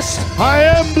blessed. I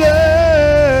am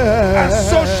blessed. And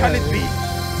so shall it be.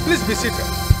 Please be seated.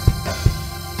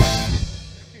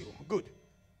 Good.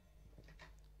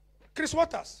 Chris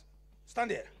Waters,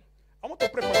 stand there. I want to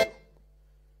pray for you.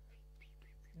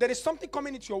 There is something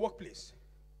coming into your workplace.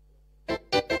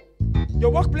 Your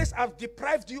workplace have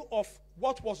deprived you of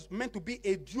what was meant to be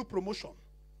a due promotion.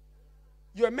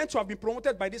 You are meant to have been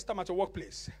promoted by this time at your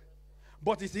workplace,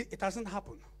 but it hasn't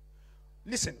happened.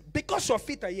 Listen, because your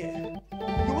feet are here,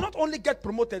 you will not only get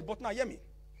promoted, but now hear me.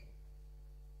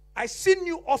 I see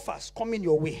new offers coming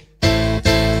your way.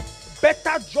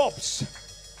 Better jobs.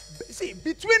 See,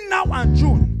 between now and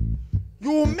June,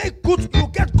 you will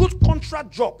get good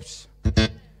contract jobs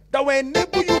that will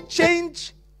enable you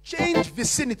change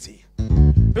vicinity.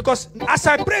 Because as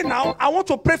I pray now, I want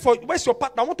to pray for, where's your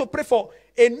partner? I want to pray for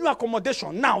a new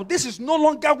accommodation. Now, this is no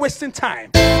longer wasting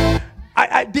time.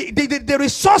 The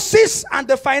resources and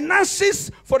the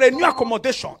finances for a new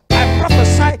accommodation, I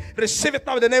prophesy, receive it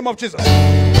now in the name of Jesus.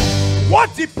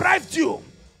 What deprived you?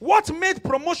 What made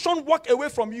promotion walk away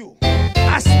from you?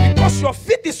 As because your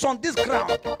feet is on this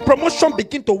ground, promotion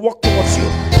begin to walk towards you.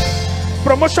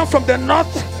 Promotion from the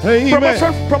north,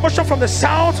 promotion from the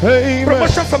south,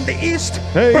 promotion from the east,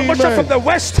 promotion from the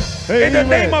west. In the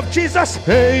name of Jesus,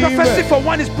 prophecy for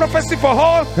one is prophecy for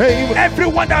all.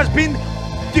 Everyone that has been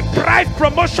deprived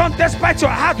promotion despite your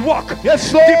hard work,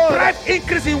 deprived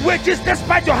increase in wages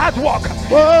despite your hard work,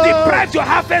 deprived your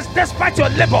harvest despite your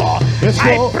labor,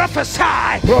 I prophesy,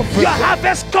 your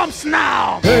harvest comes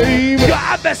now. Your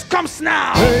harvest comes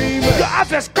now. Your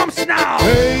harvest comes now.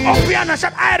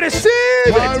 I receive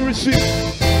it. I receive.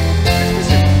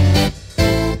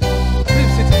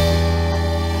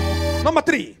 Number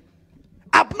 3,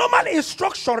 abnormal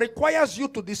instruction requires you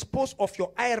to dispose of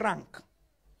your high rank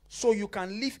so you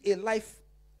can live a life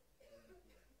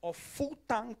of full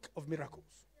tank of miracles.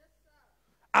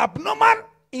 Abnormal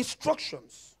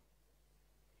instructions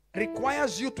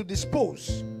requires you to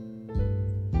dispose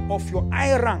of your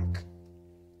high rank.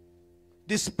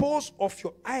 Dispose of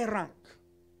your high rank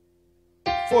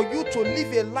for you to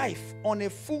live a life on a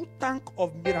full tank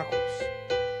of miracles.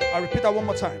 I'll repeat that one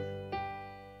more time.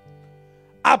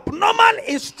 Abnormal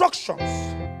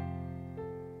instructions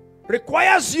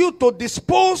requires you to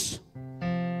dispose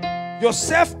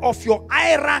yourself of your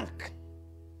high rank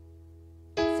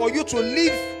for you to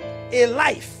live a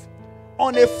life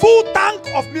on a full tank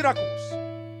of miracles.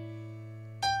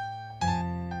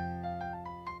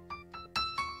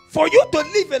 For you to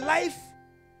live a life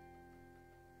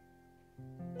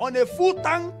on a full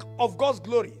tank of God's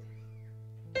glory,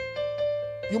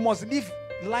 you must live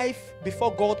life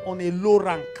before God on a low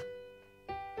rank.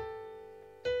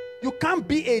 You can't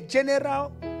be a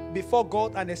general before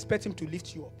God and expect him to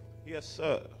lift you up. Yes,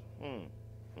 sir.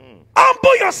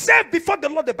 Humble yourself before the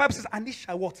Lord. The Bible says, and he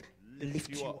shall what?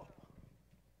 Lift you up.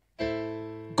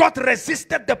 God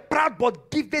resisted the proud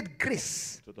but giveth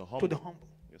grace to the humble.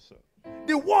 Yes, sir.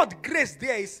 The word grace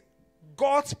there is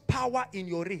God's power in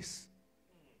your race.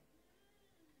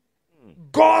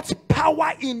 God's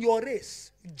power in your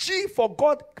race. G for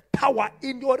God, power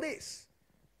in your race.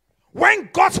 When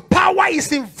God's power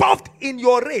is involved in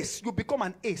your race, you become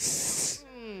an ace.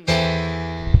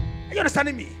 Are you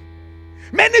understanding me?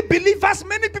 Many believers,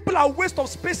 many people are a waste of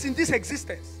space in this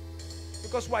existence.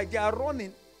 Because why? They are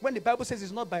running when the Bible says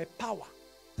it's not by power,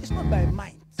 it's not by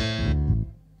might,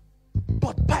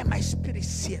 but by my spirit,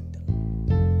 said.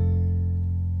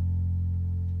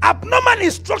 Abnormal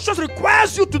instructions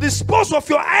requires you to dispose of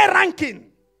your high ranking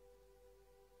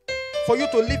for you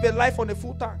to live a life on a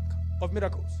full tank of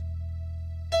miracles.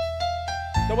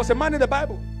 There was a man in the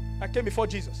Bible that came before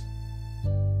Jesus,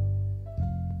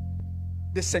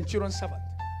 the centurion servant.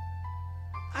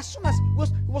 As soon as he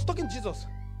was talking to Jesus,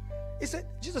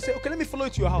 Jesus said, okay, let me follow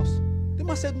you to your house. The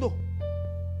man said, no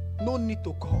need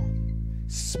to come.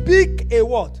 Speak a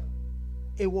word.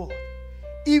 A word.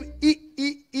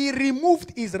 He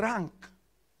removed his rank.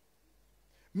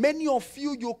 Many of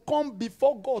you come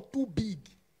before God too big.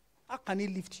 How can he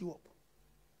lift you up?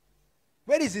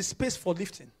 Where is the space for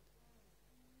lifting?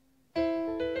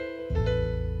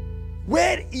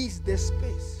 Where is the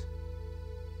space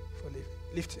for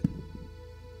lifting?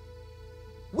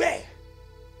 Where?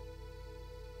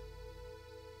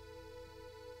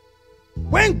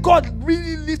 When God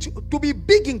really lifts you, to be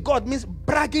big in God means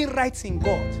bragging rights in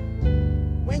God.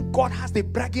 When God has the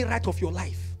bragging right of your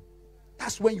life,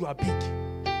 that's when you are big.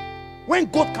 When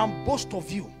God can boast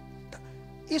of you,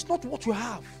 it's not what you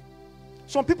have.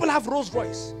 Some people have Rolls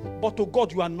Royce, but to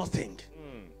God you are nothing.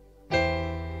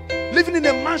 living in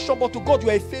a mansion, but to God you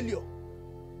are a failure.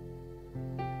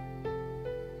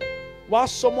 While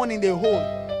someone in the hole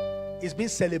is being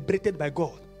celebrated by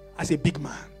God as a big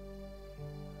man.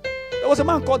 There was a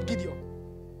man called Gideon.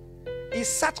 He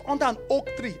sat under an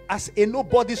oak tree as a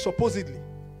nobody, supposedly,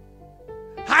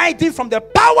 hiding from the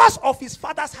powers of his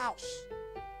father's house,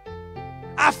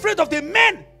 afraid of the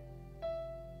men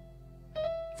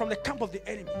from the camp of the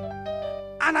enemy.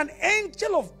 And an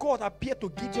angel of God appeared to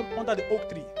Gideon under the oak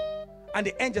tree. And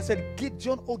the angel said,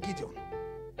 Gideon, O Gideon,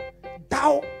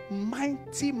 thou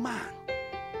mighty man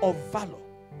of valor.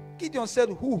 Gideon said,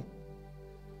 who?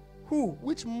 Who?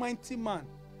 Which mighty man?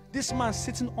 This man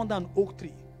sitting under an oak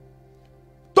tree.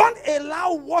 Don't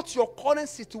allow what your current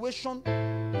situation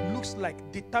looks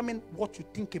like determine what you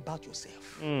think about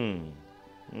yourself.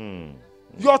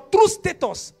 Your true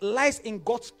status lies in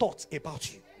God's thoughts about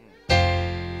you.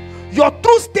 Your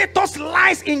true status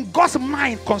lies in God's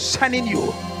mind concerning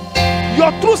you.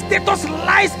 Your true status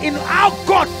lies in how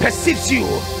God perceives you.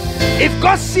 If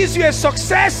God sees you as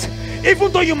success,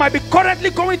 even though you might be currently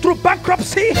going through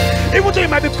bankruptcy, even though you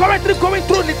might be currently going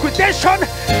through liquidation,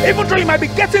 even though you might be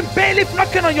getting bailiff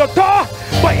knocking on your door,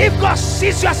 but if God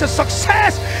sees you as a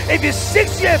success, if He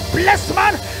sees you a blessed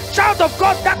man, child of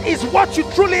God, that is what you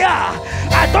truly are.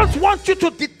 I don't want you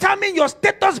to determine your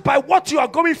status by what you are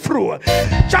going through.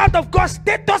 Child of God,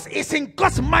 status is in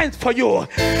God's mind for you.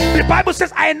 The Bible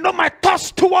says, I know my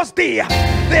thoughts towards thee,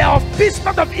 they are of peace,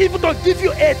 not of evil, to give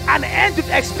you an end with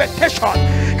expectation.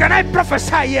 Can I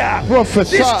prophesy here?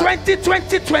 Prophesy. This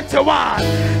 2020-21,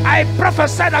 I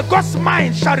prophesy that God's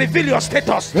mind shall reveal your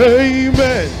status.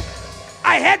 Amen.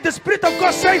 I heard the Spirit of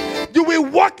God say, you will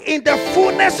walk in the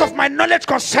fullness of my knowledge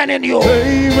concerning you.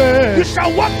 Amen. You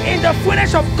shall walk in the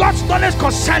fullness of God's knowledge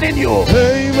concerning you.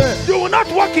 Amen. You will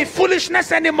not walk in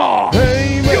foolishness anymore.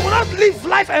 Amen. You will not live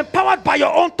life empowered by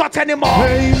your own thoughts anymore.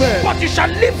 Amen. But you shall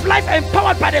live life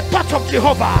empowered by the thoughts of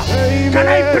Jehovah. Amen. Can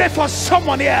I pray for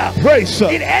someone here? Praise,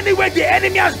 sir. In any way the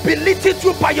enemy has belittled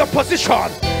you by your position.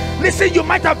 Listen, you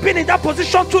might have been in that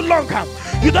position too long.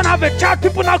 You don't have a child,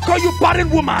 people now call you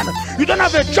barren woman. You don't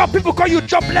have a job, people call you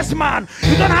jobless man.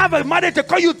 You don't have a marriage, they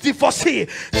call you divorcee.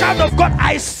 Child of God,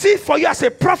 I see for you as a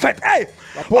prophet. Hey,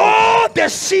 oh, the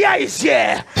seer is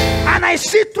here, and I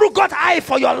see through God's eye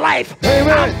for your life.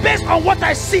 Amen. And based on what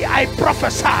I see, I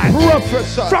prophesy.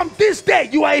 Prophesy. From this day,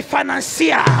 you are a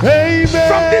financier. Amen.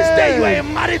 From this day, you are a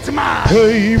married man.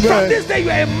 Amen. From this day,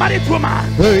 you are a married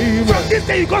woman. Amen. From this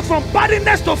day, you go from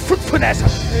barrenness to fruitfulness.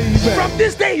 Amen. From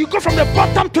this day, you go from the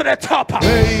bottom to the top.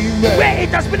 Amen. Where it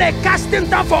has been a casting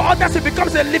down for others, it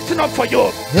becomes a lifting up for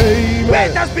you. Amen. Where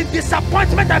it has been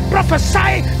disappointment, I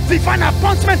prophesy divine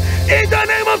appointment in the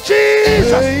name of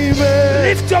Jesus. Amen.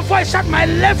 Lift your voice, shout, my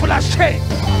level has changed.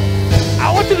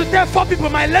 I want you to tell 4 people,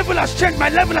 my level has changed, my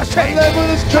level has changed. My level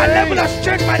has My level has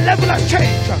changed, my level has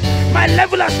changed. My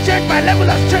level has changed, my level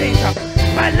has changed.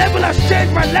 My level has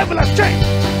changed, my level has changed.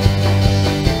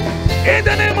 In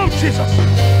the name of Jesus.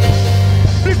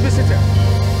 Please be seated.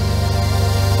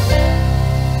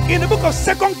 In the book of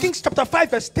 2 Kings chapter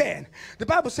 5 verse 10, the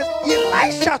Bible says,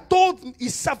 Elisha told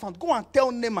his servant, go and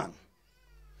tell Naaman.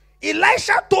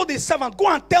 Elisha told his servant, go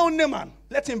and tell Naaman,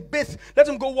 let him bathe, let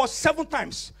him go wash 7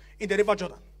 times in the river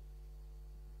Jordan.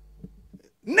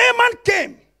 Naaman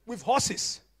came with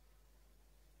horses.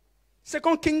 2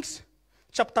 Kings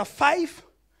chapter 5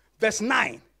 verse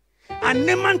 9. And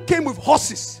Naaman came with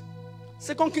horses.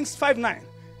 2 Kings 5:9.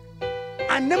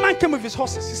 And Naaman came with his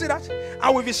horses. You see that?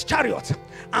 And with his chariot.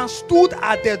 And stood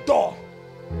at the door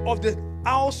of the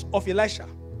house of Elisha.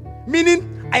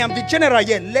 Meaning, I am the general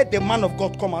here. Let the man of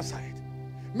God come outside.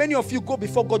 Many of you go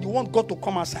before God. You want God to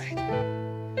come outside.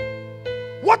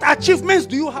 What achievements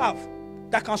do you have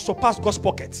that can surpass God's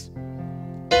pockets?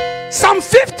 Psalm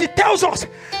 50 tells us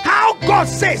how God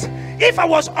says, if I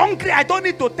was hungry, I don't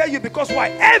need to tell you, because why?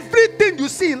 Everything you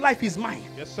see in life is mine.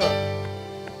 Yes, sir.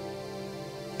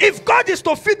 If God is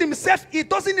to feed himself, he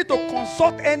doesn't need to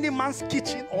consult any man's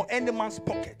kitchen or any man's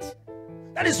pocket.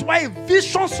 That is why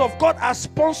visions of God are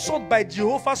sponsored by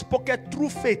Jehovah's pocket through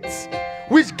faith,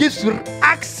 which gives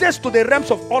access to the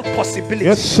realms of all possibilities.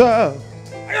 Yes, sir.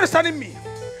 Are you understanding me?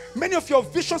 Many of your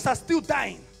visions are still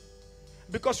dying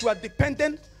because you are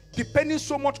depending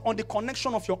so much on the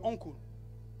connection of your uncle,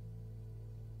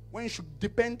 when you should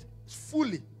depend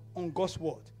fully on God's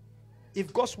word.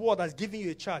 If God's word has given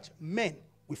you a charge, men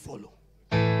will follow.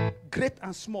 Great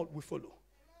and small will follow.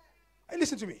 Hey,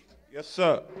 listen to me. Yes,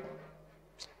 sir.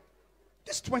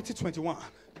 This 2021,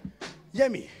 hear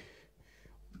me.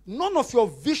 None of your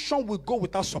vision will go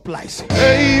without supplies.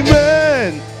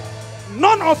 Amen.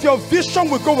 None of your vision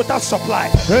will go without supply.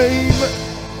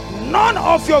 Amen. None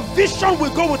of your vision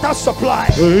will go without supply.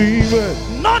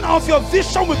 Amen. None of your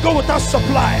vision will go without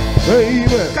supply.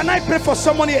 Amen. Can I pray for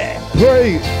someone here?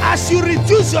 Pray. As you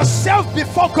reduce yourself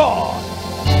before God,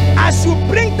 as you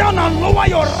bring down and lower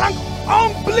your rank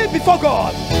humbly before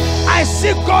God, I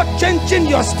see God changing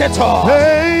your status.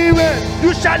 Amen.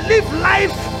 You shall live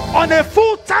life on a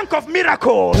full tank of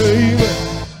miracles.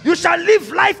 Amen. You shall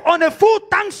live life on a full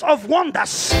tank of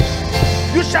wonders.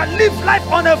 You shall live life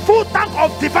on a full tank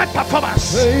of divine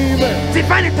performance. Amen.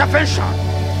 Divine intervention,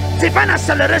 divine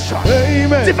acceleration,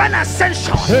 Amen. divine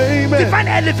ascension, Amen. divine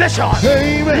elevation.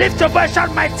 Amen. Lift your voice,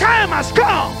 shout, my time has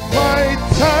come. My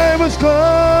time has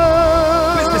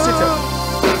come. Please be seated.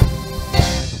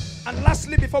 And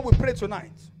lastly, before we pray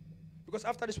tonight, because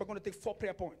after this we're going to take 4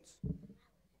 prayer points.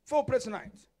 Before we pray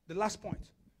tonight, the last point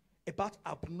about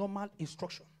abnormal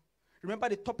instruction. Remember,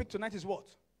 the topic tonight is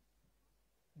what?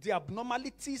 The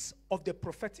abnormalities of the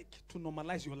prophetic to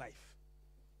normalize your life,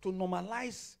 to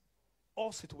normalize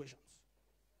all situations.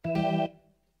 Number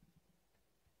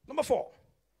 4,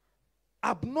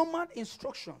 abnormal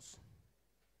instructions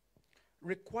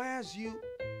requires you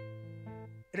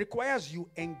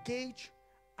engage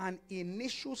an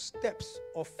initial steps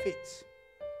of faith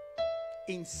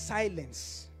in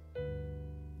silence,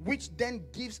 which then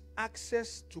gives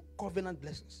access to covenant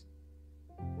blessings.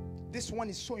 This one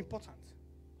is so important.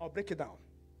 I'll break it down.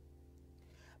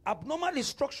 Abnormal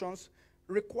instructions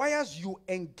requires you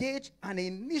engage an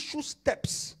initial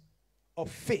steps of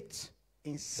faith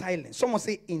in silence. Someone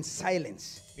say in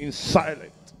silence. In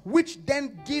silence. Which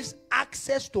then gives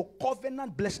access to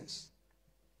covenant blessings.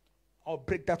 I'll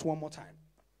break that one more time.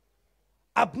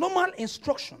 Abnormal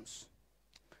instructions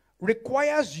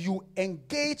requires you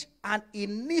engage an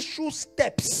initial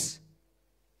steps.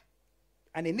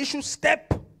 An initial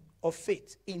step of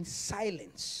faith in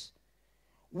silence,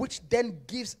 which then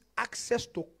gives access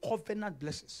to covenant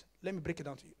blessings. Let me break it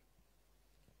down to you.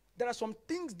 There are some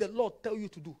things the Lord tell you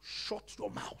to do. Shut your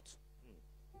mouth.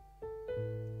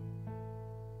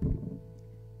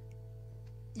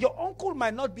 Your uncle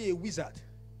might not be a wizard.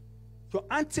 Your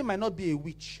auntie might not be a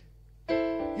witch.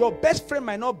 Your best friend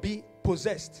might not be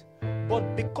possessed.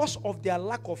 But because of their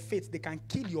lack of faith, they can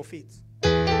kill your faith.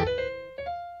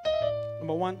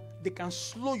 Number 1, they can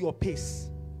slow your pace.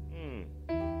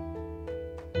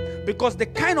 Because the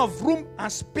kind of room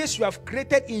and space you have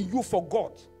created in you for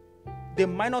God, they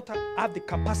might not have the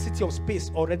capacity of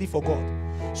space already for God.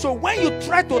 So when you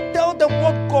try to tell them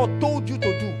what God told you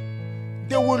to do,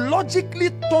 they will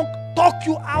logically talk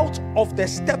you out of the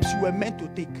steps you were meant to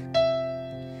take.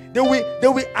 They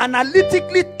will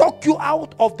analytically talk you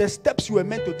out of the steps you were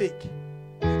meant to take.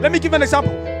 Let me give an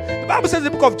example. The Bible says in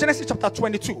the book of Genesis chapter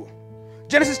 22.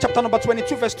 Genesis chapter number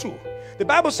 22 verse 2. The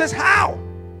Bible says how?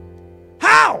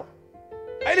 How?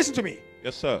 Are you listening to me?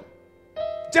 Yes, sir.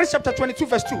 Genesis chapter 22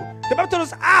 verse 2. The Bible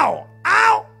tells us how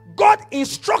God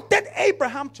instructed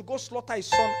Abraham to go slaughter his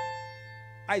son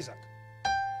Isaac.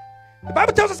 The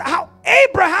Bible tells us how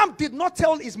Abraham did not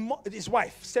tell his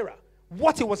wife Sarah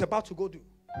what he was about to go do.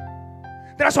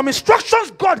 There are some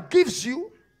instructions God gives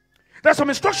you. There are some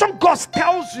instructions God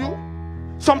tells you.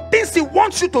 Some things he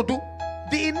wants you to do.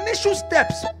 The initial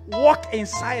steps, walk in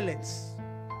silence.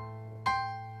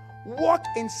 Walk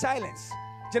in silence.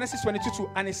 Genesis 22:2.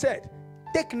 And he said,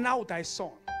 take now thy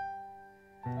son,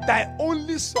 thy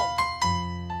only son.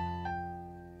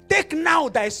 Take now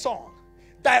thy son,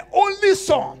 thy only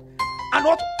son, and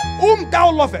what whom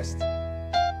thou lovest.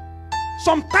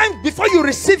 Sometimes before you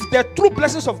receive the true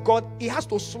blessings of God, he has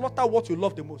to slaughter what you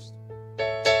love the most.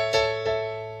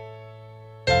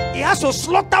 He has to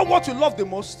slaughter what you love the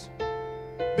most.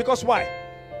 Because why?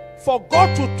 For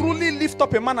God to truly lift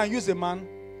up a man and use a man,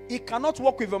 he cannot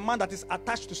work with a man that is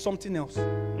attached to something else. He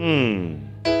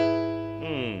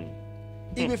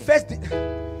will first.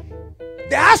 There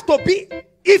has to be,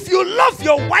 if you love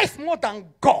your wife more than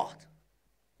God,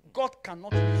 God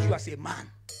cannot use you as a man.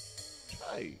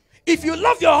 Hey. If you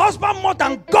love your husband more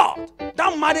than God,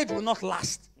 that marriage will not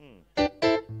last.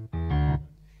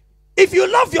 If you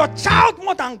love your child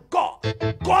more than God,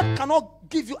 God cannot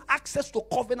give you access to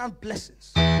covenant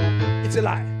blessings. It's a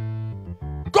lie.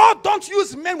 God don't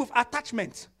use men with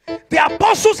attachment. The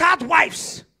apostles had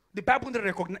wives. The Bible did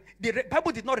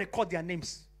not record their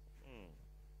names.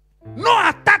 No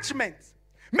attachment.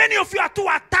 Many of you are too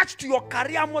attached to your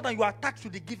career more than you are attached to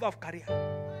the giver of career.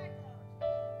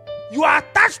 You are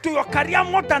attached to your career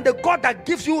more than the God that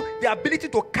gives you the ability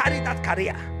to carry that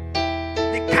career.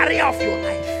 The career of your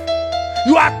life.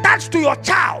 You are attached to your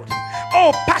child.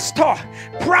 Oh, pastor,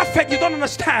 Prophet, you don't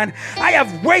understand. I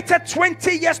have waited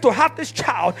 20 years to have this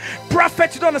child.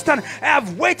 Prophet, you don't understand. I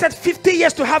have waited 50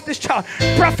 years to have this child.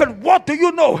 Prophet, what do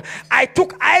you know? I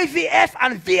took IVF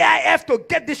and VIF to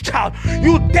get this child.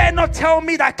 You dare not tell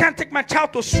me that I can't take my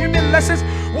child to swimming lessons?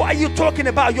 What are you talking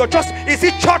about? You're just, is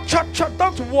it church?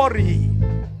 Don't worry.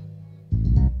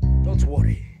 Don't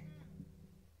worry.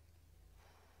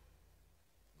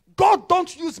 God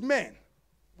don't use men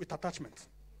with attachment.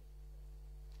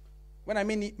 When I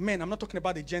mean men, I'm not talking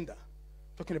about the gender.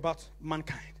 I'm talking about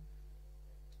mankind.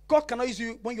 God cannot use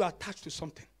you when you are attached to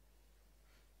something.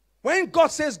 When God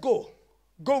says go,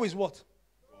 go is what?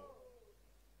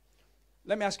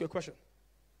 Let me ask you a question.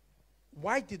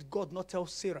 Why did God not tell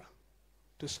Sarah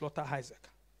to slaughter Isaac?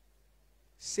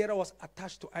 Sarah was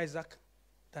attached to Isaac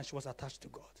than she was attached to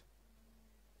God.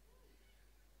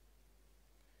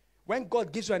 When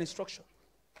God gives you an instruction,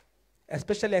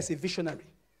 especially as a visionary,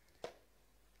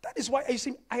 that is why you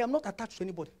see, I am not attached to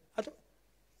anybody.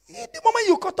 The moment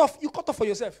you cut off for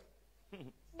yourself.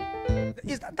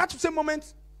 Is that same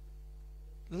moment,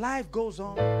 life goes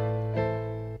on.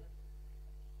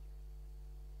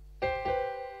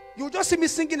 You just see me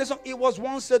singing a song. It was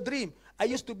once a dream. I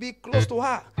used to be close to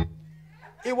her.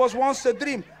 It was once a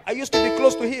dream. I used to be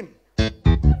close to him.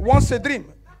 Once a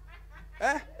dream.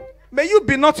 May you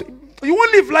be not. You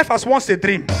won't live life as once a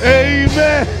dream.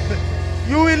 Amen.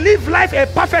 You will live life a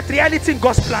perfect reality in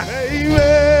God's plan.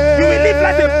 Amen. You will live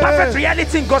life a perfect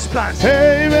reality in God's plans.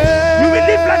 Amen. You will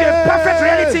live life a perfect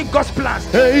reality in God's plans.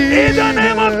 Amen. In the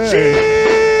name of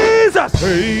Jesus.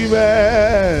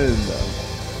 Amen.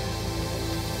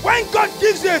 When God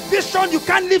gives you a vision, you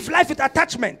can't live life with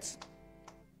attachment.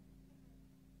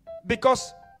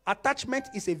 Because attachment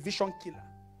is a vision killer.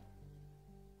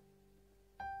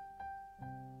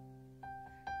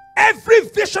 Every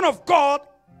vision of God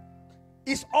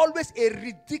is always a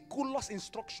ridiculous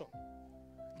instruction.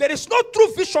 There is no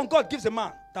true vision God gives a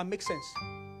man that makes sense.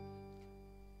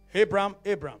 Abraham,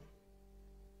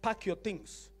 pack your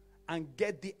things and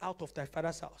get thee out of thy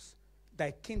father's house,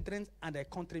 thy kindred and thy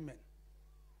countrymen,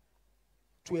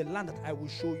 to a land that I will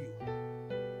show you.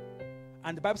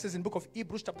 And the Bible says in the book of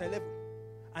Hebrews chapter 11,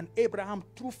 and Abraham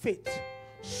through faith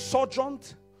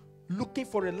sojourned looking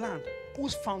for a land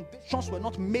whose foundations were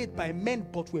not made by men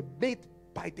but were made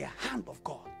by the hand of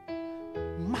God.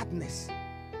 Madness.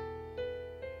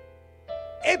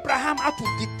 Abraham had to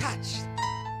detach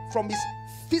from his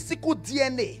physical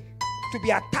DNA to be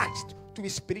attached to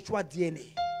his spiritual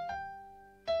DNA.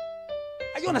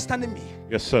 Are you understanding me?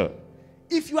 Yes, sir.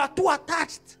 If you are too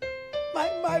attached, my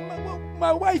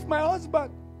wife, my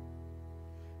husband,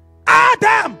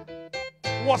 Adam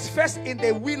was first in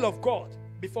the will of God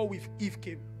before Eve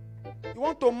came. You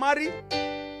want to marry,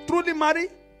 truly marry,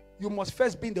 you must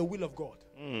first be in the will of God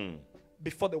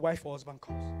before the wife or husband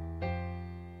comes.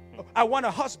 Oh, I want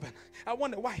a husband. I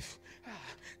want a wife.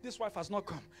 This wife has not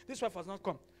come. This wife has not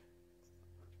come.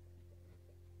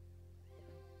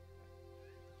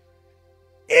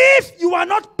 If you are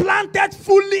not planted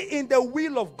fully in the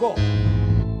will of God,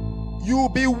 you will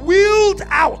be wheeled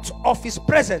out of his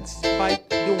presence by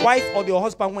the wife or the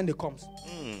husband when they comes.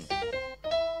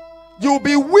 You will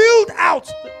be wheeled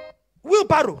out.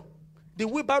 Wheelbarrow. The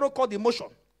wheelbarrow called emotion.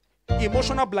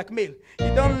 Emotional blackmail.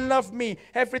 You don't love me.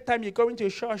 Every time you go into a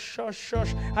church.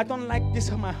 I don't like this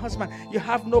of my husband. You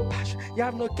have no passion. You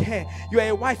have no care. You are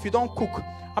a wife. You don't cook.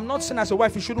 I'm not saying as a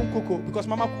wife you shouldn't cook because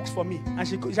mama cooks for me and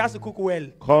she has to cook well.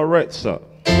 Correct, sir.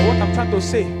 So what I'm trying to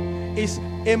say is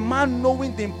a man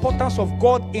knowing the importance of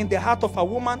God in the heart of a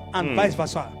woman and vice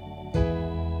versa.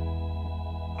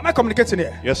 Am I communicating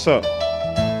here? Yes, sir.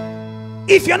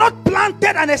 If you're not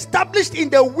planted and established in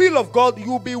the will of God,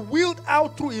 you'll be wheeled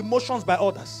out through emotions by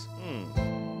others.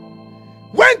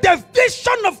 When the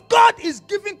vision of God is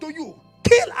given to you,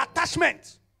 kill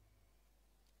attachment.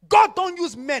 God don't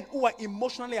use men who are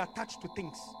emotionally attached to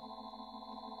things.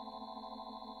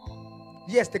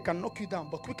 Yes, they can knock you down,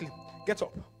 but quickly, get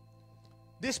up.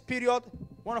 This period,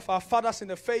 one of our fathers in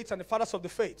the faith and the fathers of the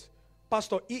faith,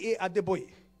 Pastor E.A. Adeboye,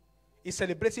 is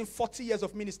celebrating 40 years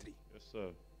of ministry. Yes, sir.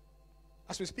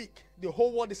 As we speak, the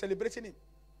whole world is celebrating him.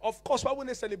 Of course, why wouldn't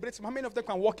they celebrate him? How many of them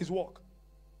can walk his walk?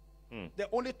 They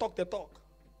only talk the talk.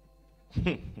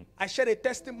 I shared a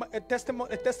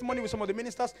testimony with some of the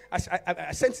ministers.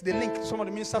 I sent the link to some of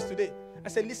the ministers today. I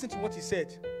said, listen to what he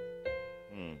said.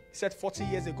 He said 40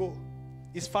 years ago,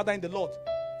 his father in the Lord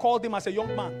called him as a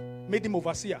young man, made him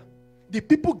overseer. The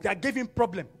people that gave him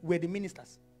problem were the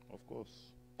ministers. Of course.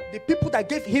 The people that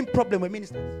gave him problem were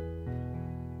ministers.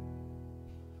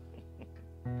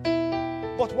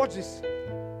 But watch this.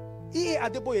 E.A.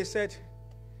 Adeboye said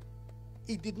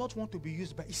he did not want to be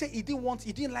used by. He said he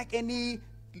didn't like any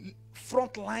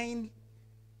frontline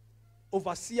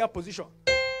overseer position.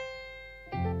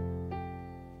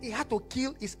 He had to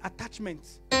kill his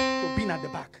attachment to being at the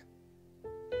back.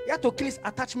 He had to kill his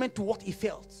attachment to what he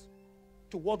felt,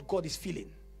 to what God is feeling,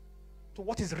 to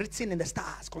what is written in the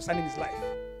stars concerning his life.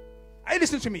 Are you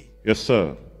listening to me? Yes,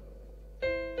 sir.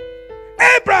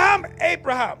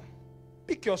 Abraham,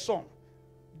 pick your son.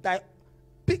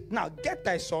 Now get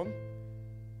thy son.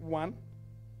 One.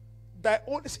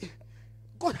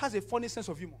 God has a funny sense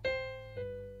of humor.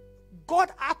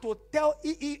 God had to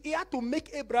he had to make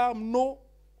Abraham know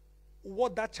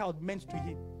what that child meant to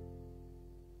him.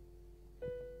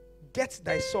 Get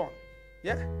thy son.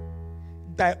 Yeah?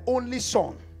 Thy only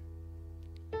son.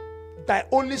 Thy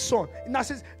only son. Now it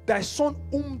says, thy son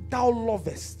whom thou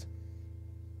lovest.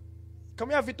 Can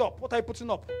we have it up? What are you putting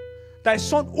up? Thy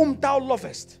son whom thou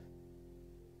lovest.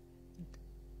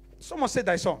 Someone said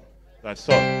thy son. Thy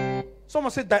son.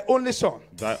 Someone said thy only son.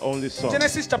 Thy only son.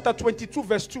 Genesis chapter 22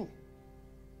 verse 2.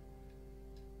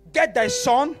 Get thy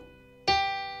son,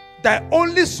 thy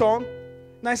only son.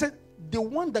 Now he said, the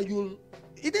one that you,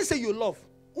 he didn't say you love,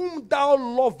 whom thou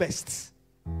lovest,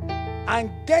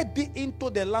 and get thee into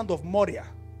the land of Moriah,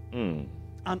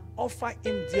 and offer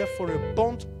him there for a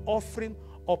burnt offering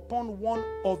upon one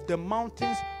of the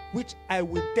mountains which I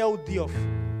will tell thee of.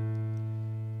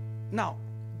 Now,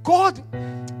 God,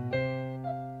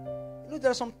 you know,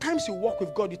 there are some times you walk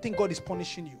with God, you think God is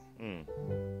punishing you.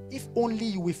 If only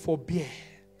you will forbear.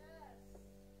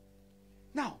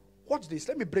 Now, watch this.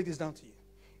 Let me break this down to you.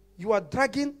 You are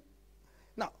dragging.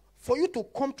 Now, for you to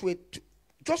come to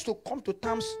just to come to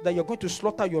terms that you're going to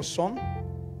slaughter your son,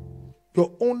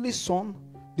 your only son,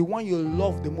 the one you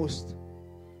love the most.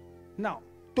 Now,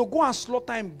 to go and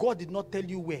slaughter him, God did not tell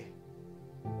you where.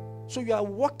 So you are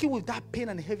walking with that pain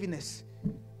and heaviness.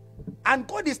 And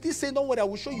God is still saying, don't worry, I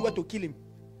will show you where to kill him.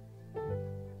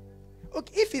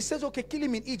 Okay, if he says, okay, kill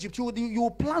him in Egypt, you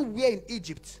will plan where in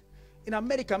Egypt. In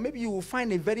America, maybe you will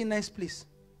find a very nice place.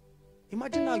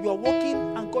 Imagine now you are walking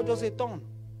and God just said, turn.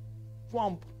 Go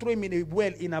and throw him in a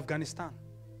well in Afghanistan.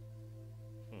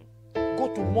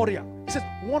 Go to Moriah. He says,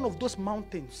 one of those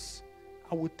mountains,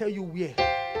 I will tell you where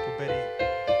to bury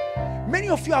him. Many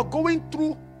of you are going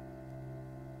through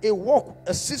a walk,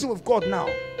 a season with God now.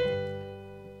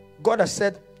 God has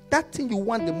said, that thing you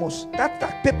want the most,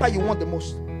 that paper you want the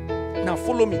most, now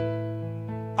follow me.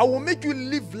 I will make you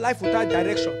live life without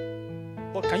direction.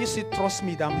 But can you still trust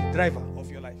me that I'm the driver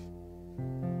of your life?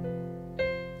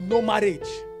 No marriage,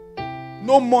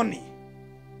 no money.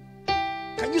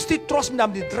 Can you still trust me that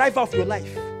I'm the driver of your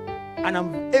life and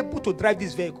I'm able to drive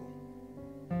this vehicle?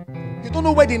 You don't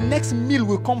know where the next meal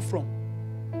will come from.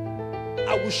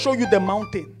 I will show you the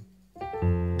mountain.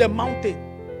 The mountain.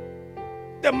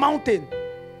 The mountain.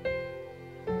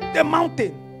 The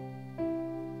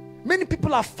mountain. Many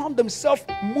people have found themselves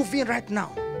moving right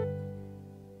now.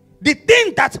 The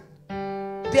thing that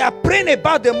they are praying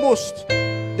about the most,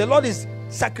 the Lord is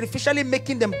sacrificially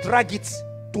making them drag it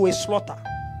to a slaughter.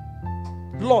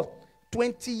 Lord,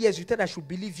 20 years you said I should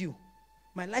believe you.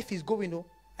 My life is going, oh.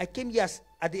 I came here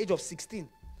at the age of 16.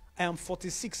 I am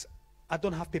 46. I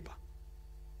don't have paper.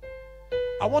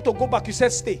 I want to go back. You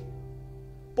said stay.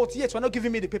 But yet you are not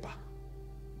giving me the paper.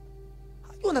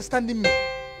 Are you understanding me?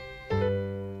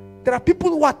 There are people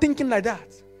who are thinking like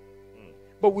that.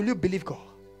 But will you believe God?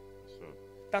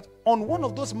 That on one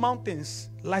of those mountains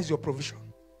lies your provision.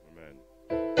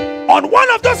 Amen. On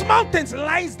one of those mountains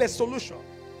lies the solution.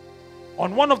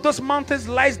 On one of those mountains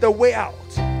lies the way out.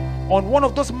 On one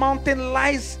of those mountains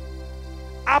lies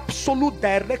absolute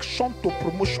direction to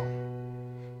promotion.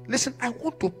 Listen, I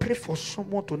want to pray for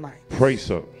someone tonight. Pray,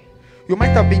 sir. You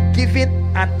might have been given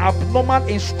an abnormal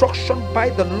instruction by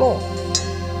the Lord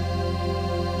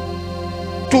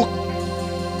to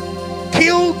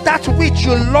kill that which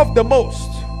you love the most,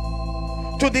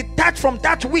 to detach from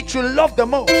that which you love the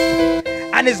most.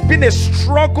 And it's been a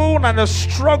struggle and a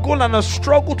struggle and a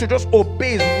struggle to just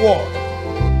obey his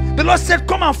word. The Lord said,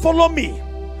 come and follow me.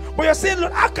 But you're saying,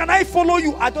 Lord, how can I follow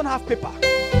you? I don't have paper.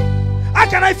 How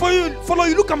can I follow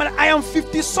you? Look at me. I am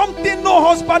 50 something, no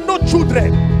husband, no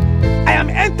children. I am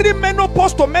entering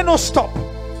menopause to menopause stop.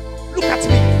 Look at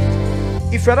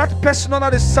me. If you're that person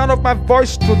under the sound of my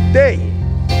voice today,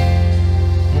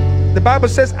 the Bible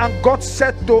says, and God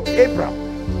said to Abraham,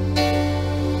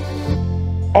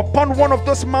 upon one of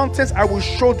those mountains I will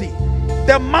show thee.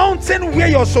 The mountain where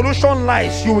your solution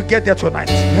lies, you will get there tonight.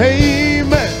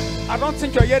 Amen. I don't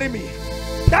think you're hearing me.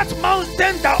 That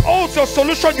mountain that holds your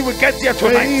solution, you will get there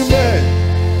tonight. Amen.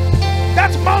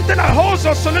 That mountain that holds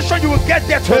your solution, you will get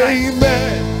there tonight.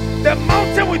 Amen. the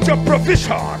mountain with your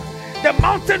provision, the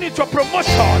mountain with your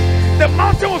promotion, the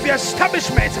mountain with your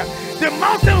establishment, the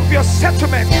mountain with your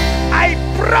settlement. I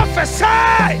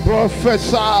prophesy.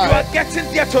 Prophesy. You are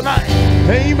getting there tonight.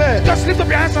 Amen. Just lift up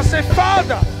your hands and say,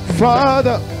 Father,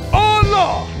 Father, oh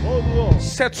Lord, oh Lord,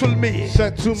 settle me.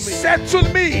 settle me. Settle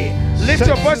me. Lift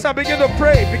your Settle. voice and begin to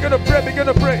pray. Begin to pray. Begin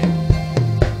to pray.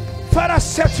 Father,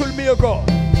 settle me, O God.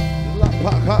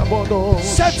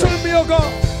 Settle me, O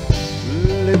God.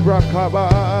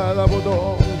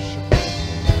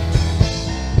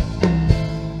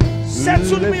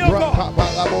 Settle me, O God.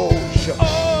 Oh,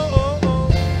 oh, oh.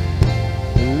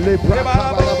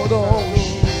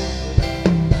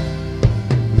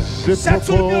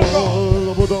 Settle me,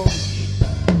 O God.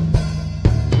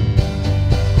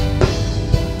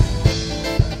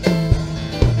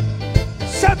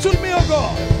 Settle me, O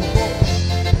God.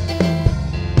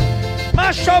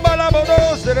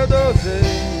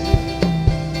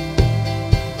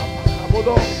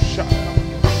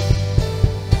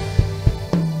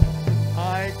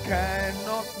 I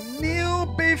cannot kneel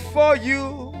before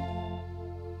you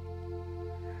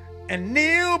and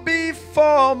kneel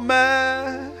before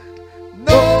man.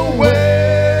 No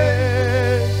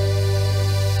way.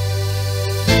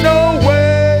 No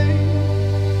way.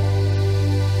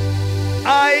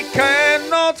 I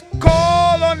cannot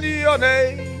call on your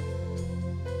name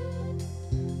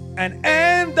and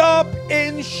end up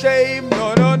in shame.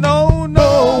 No, no, no,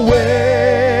 no way.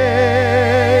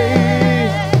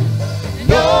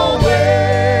 No way.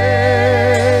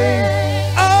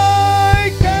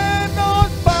 I cannot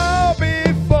bow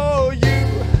before you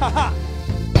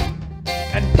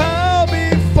and bow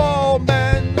before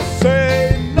men.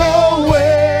 Say no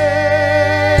way.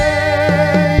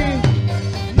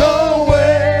 No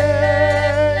way.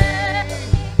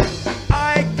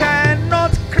 I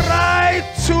cannot cry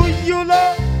to you,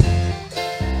 Lord,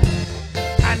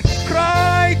 and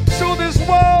cry to this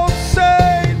world.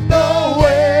 Say no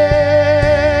way.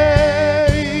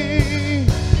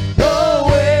 No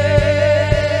way.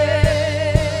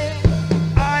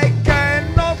 I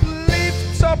cannot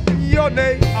lift up your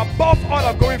name above all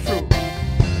I'm going through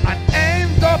and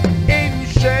end up in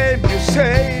shame. You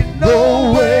say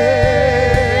no way.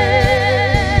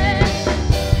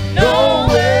 No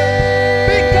way.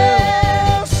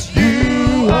 Because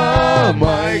you are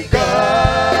my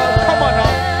God. Come on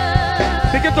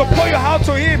now. Begin to pour your heart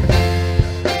to him.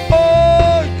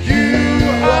 Oh, you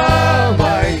are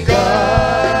my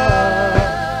God.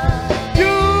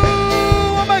 You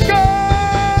are my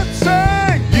God.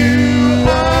 Say, you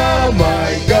are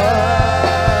my God.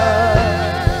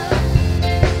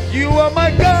 You are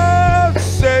my God.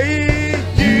 Say,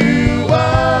 you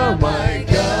are my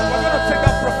God. We're going to take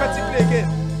that prophetically again.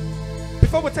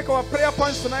 Before we take our prayer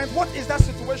points tonight, what is that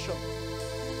situation?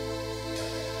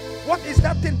 What is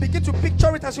that thing? Begin to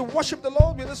picture it as you worship the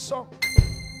Lord with this song.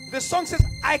 The song says,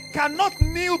 I cannot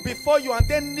kneel before you and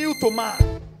then kneel to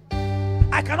man.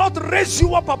 I cannot raise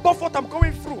you up above what I'm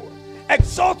going through,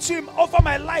 exalt you over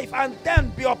my life, and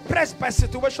then be oppressed by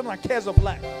situation and cares of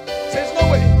life. Says no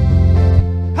way.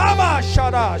 Hama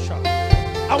shada shada.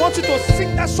 I want you to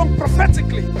sing that song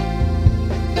prophetically.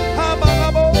 Hama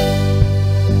labo.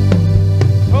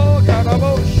 Oh,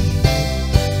 karabosh.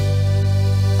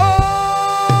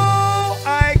 Oh,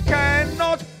 I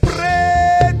cannot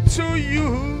pray to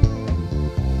you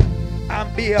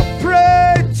and be a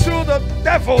prey to the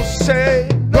devil. Say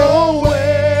no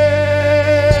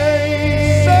way.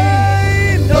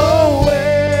 Say no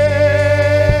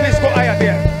way. Please go higher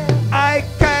there. I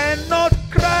cannot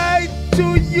cry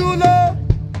to you, Lord,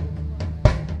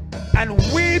 and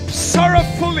weep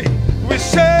sorrowfully. We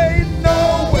say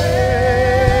no way.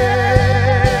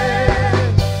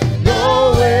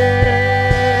 No way.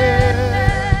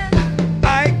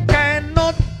 I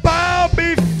cannot bow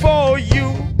before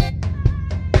you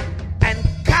and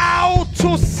cow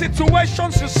to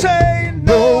situations. You say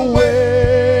no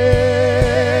way.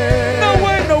 No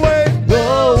way, no way.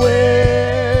 No way.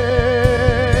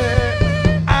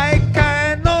 I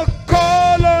cannot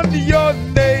call on your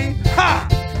name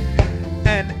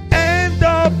and end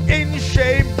up in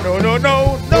shame. No, no,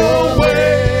 no, no way.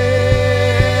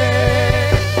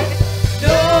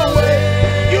 No way.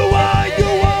 You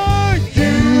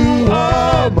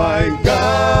are my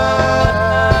God.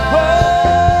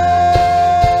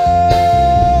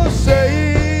 Oh,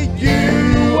 say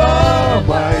you are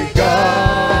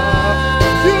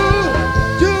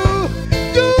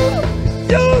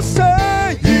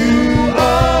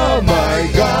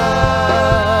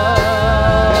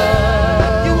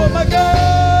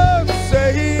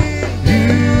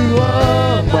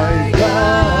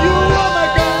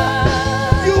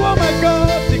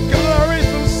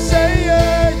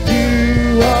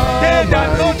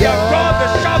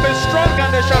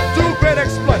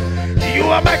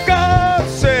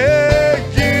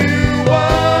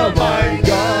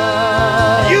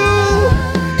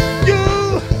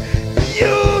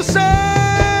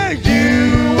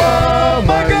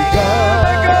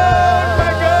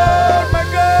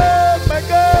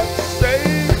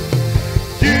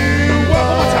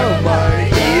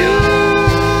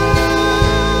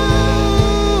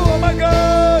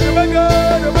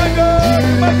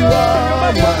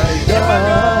are my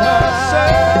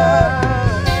God.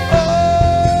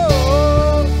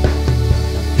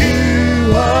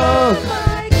 You are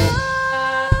My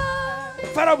God.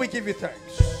 Father, we give you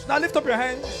thanks. Now lift up your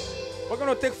hands. We're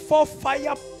going to take 4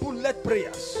 fire bullet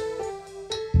prayers.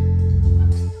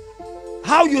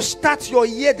 How you start your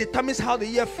year determines how the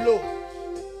year flows.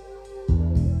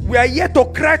 We are here to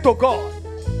cry to God.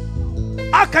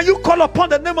 How can you call upon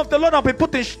the name of the Lord and be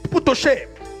put to shame?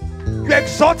 You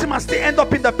exalt him and still end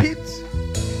up in the pit.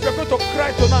 You're going to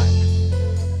cry tonight.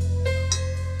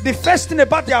 The first thing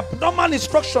about the abnormal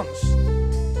instructions,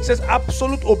 it says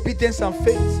absolute obedience and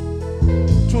faith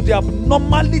to the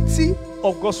abnormality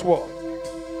of God's word.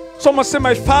 Someone say,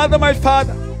 my Father, my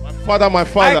Father, Father, my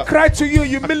Father. I cry to you in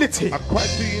humility. I cry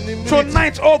to you in humility.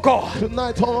 Tonight, oh God,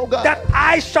 Oh God, that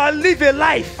I shall live a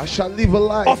life I shall live a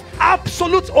life of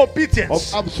absolute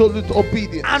obedience of absolute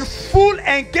obedience and full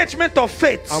engagement of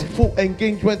faith and full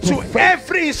engagement to of faith,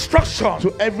 every instruction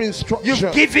to every instruction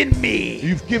you've given me.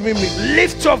 you've given me.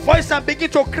 Lift your voice and begin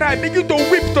to cry, begin to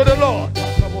weep to the Lord.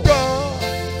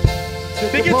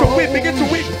 Begin to weep, begin to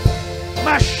weep.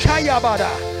 Mashayabada.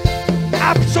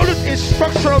 Absolute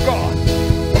instruction, oh God.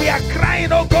 We are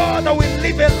crying, oh God, that we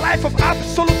live a life of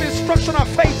absolute instruction and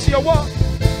faith to your word.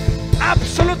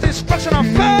 Absolute instruction and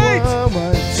faith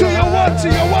to your word,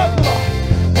 Lord.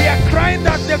 We are crying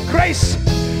that the grace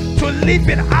to live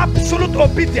in absolute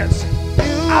obedience,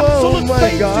 absolute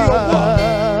faith to your word.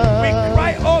 We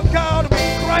cry, oh God,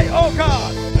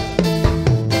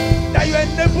 that you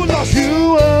enable us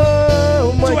to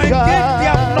engage the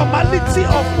abnormality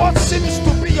of what seems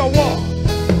to be your word.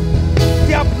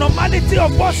 The abnormality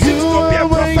of what seems to be a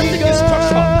prophetic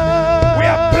instruction. We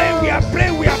are praying, we are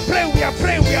praying, we are praying, we are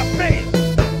praying, we are praying.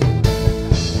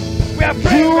 We are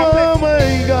praying, we are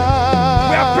praying. We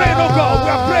are praying, oh God, we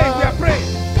are praying, we are praying.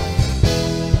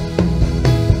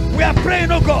 We are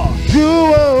praying, oh God.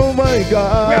 You are my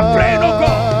God. We are praying, oh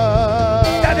God,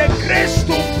 that the grace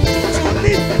to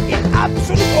live in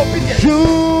absolute obedience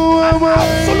and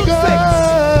absolute faith.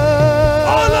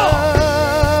 Oh Lord.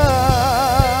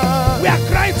 We are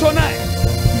crying tonight.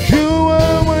 You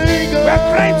are my God. We are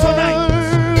crying tonight.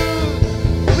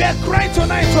 We are crying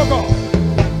tonight, oh God.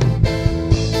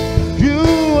 You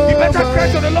better cry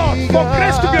to the Lord for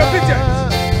grace to be obedient.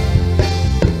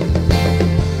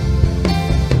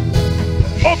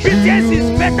 Obedience is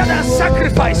better than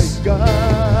sacrifice.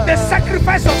 The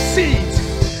sacrifice of seed,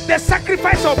 the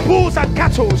sacrifice of bulls and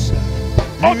cattle.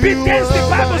 Obedience, the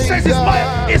Bible says,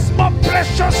 is more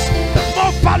precious,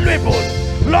 more valuable.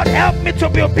 Lord, help me to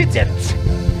be obedient.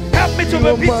 Help me to be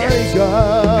obedient.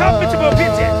 Help me to be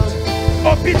obedient.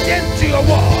 Obedient to your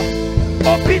word.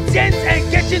 Obedient,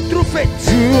 engaging through faith.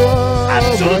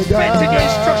 Absolute faith in your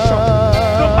instruction.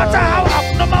 No matter how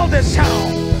abnormal they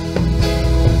sound.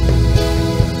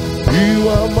 You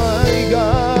are my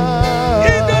God.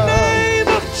 In the name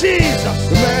of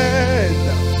Jesus. Amen.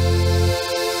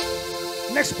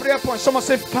 Next prayer point. Someone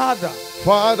say, Father,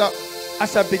 Father,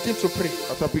 as I begin to pray,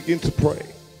 as I begin to pray,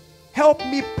 help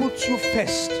me put you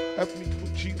first help me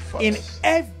put you first in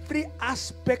every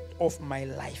aspect of my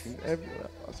life. in every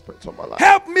aspect of my life.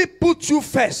 Help me put you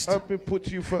first Help me put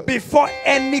you first before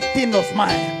anything of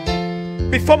mine.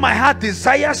 Before my heart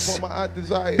desires, for my heart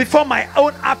desire, before my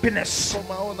own happiness, for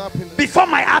my own happiness, before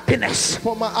my happiness.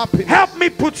 for my happiness. Help me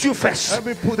put you first. Help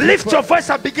me put you Lift your first. voice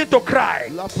and begin to cry.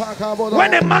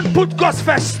 When a man put God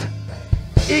first,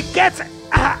 he gets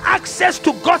access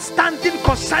to God's standing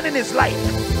concerning his life.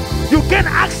 You gain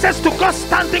access to God's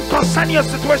standing concerning your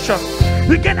situation.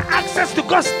 You gain access to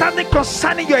God's standing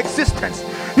concerning your existence.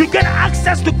 You gain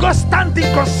access to God's standing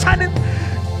concerning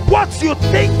what you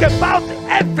think about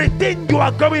everything you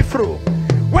are going through.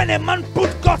 When a man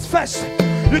put God first,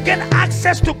 you gain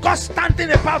access to God's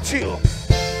standing about you.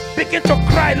 Begin to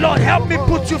cry, Lord, help me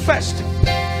put you first.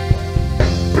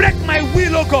 Break my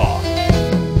will, oh God.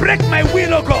 Break my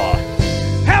will, oh God.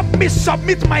 Help me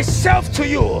submit myself to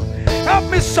you. Help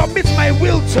me submit my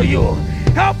will to you.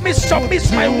 Help me submit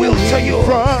my will to you.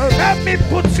 Help me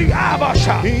put you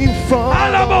Abasha. in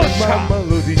front of my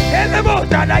melody.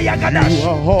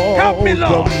 Help me,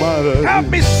 Lord. Help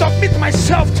me submit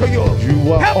myself to you.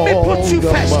 Help me put you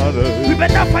first. We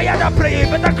better fire that prayer.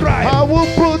 You better cry. I will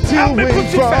put you Help me put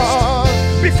you first.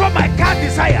 Before my car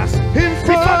desires,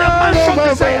 before the mansion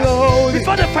desires,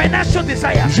 before the financial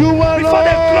desires, before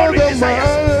the glory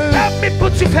desires. Help me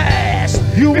put you first.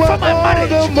 Before my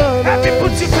marriage, help me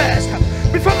put you first.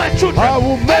 Before my children, I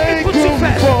will make put you room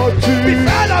first. for two.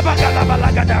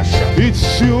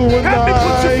 It's you and Help me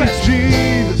put you I, first.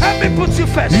 Jesus. Help me put you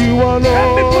first. You are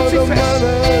Help me put Lord you of first.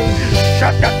 matters.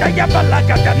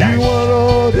 You are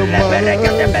all the matters.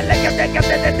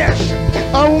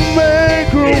 I will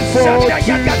make room for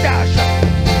two.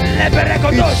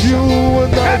 It's you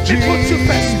and I,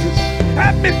 Jesus.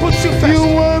 Help me put you first. You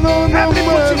are all the Help me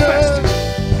put you first.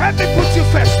 matters. Help me put you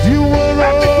first. You are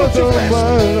Help me all put you the first.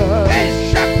 matters.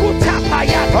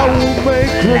 I will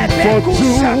make room for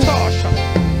two.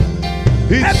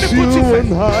 It's you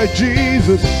and I,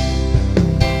 Jesus.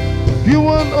 You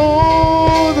want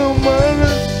all the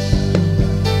matters.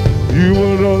 You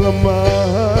want all the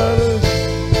matters.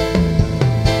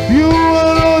 You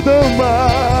want all the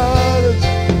matters.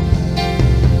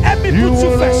 Help me You put you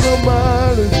want all first. the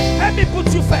matters. Help me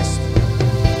put you first.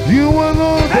 You want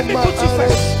all the Help me put you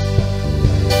matters. first.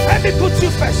 Help me put you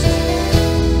first.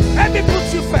 Help me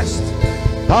put you first.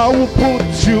 I will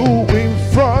put you in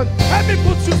front Help me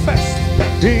put you first.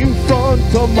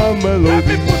 of my Help me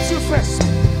melody. put you first.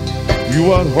 You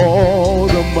want all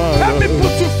the Help me matters.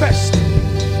 put you first.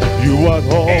 You want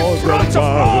all In front the of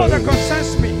all that matters.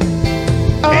 concerns me.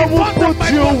 I In will front of put my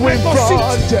you in pursuit.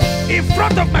 front. In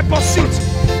front of my pursuit.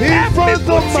 In Help me front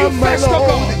put of my you first, oh God.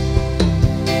 melody.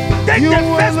 Take You the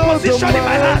want first all the position in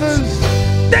my heart. matters.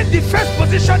 Take the first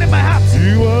position in my heart.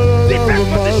 You want The all first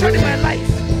the position in my matters.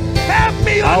 life. Help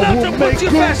me, oh I Lord, will to make put you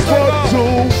room first, oh for God.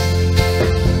 two.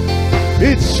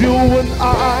 It's you and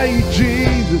I,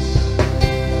 Jesus.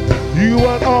 You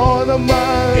want all the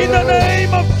matters. In the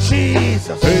name of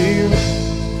Jesus. Amen.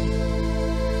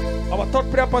 Our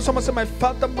third prayer point, someone say, my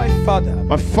Father, my Father.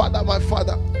 My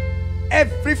Father,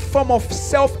 Every form of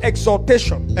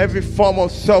self-exaltation, every form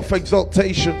of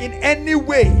self-exaltation in any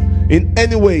way, in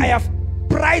any way, I have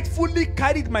pridefully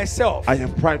carried myself I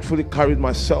have pridefully carried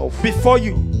myself before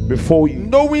you, before you,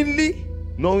 knowingly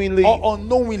knowingly or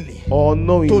unknowingly. or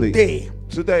unknowingly. Today,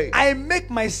 Today, I make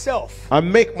myself I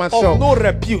make of myself no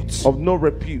repute. of no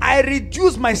repute. I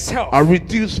reduce myself I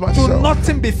reduce to myself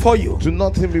nothing before you. to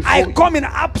nothing before I you. come in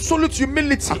absolute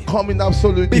humility I come in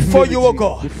absolute before you, O humility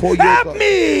God. Before you, O Help God.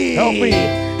 me. Help me.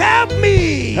 Help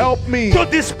me. Help me to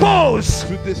dispose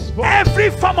to dispose every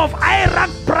form of iron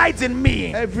pride in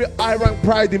me, every iron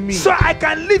pride in me, so I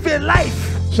can live a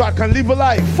life so I can live a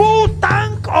life full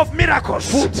tank of miracles,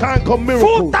 full tank of miracles,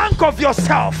 full tank of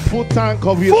yourself, full tank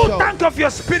of full yourself, tank of your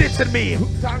spirit in me.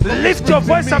 tank of Lift your your spirit in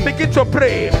voice and me. begin to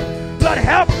pray. Lord,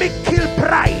 help me kill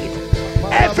pride,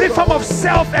 every form of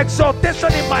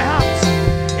self-exaltation in my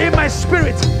heart, in my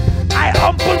spirit. I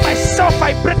humble myself,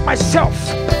 I break myself.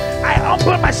 I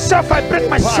humble myself, I break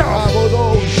myself.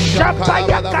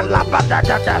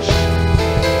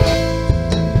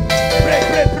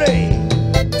 Pray.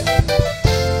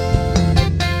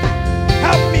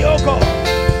 Help me, oh God.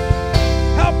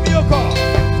 Help me, oh God.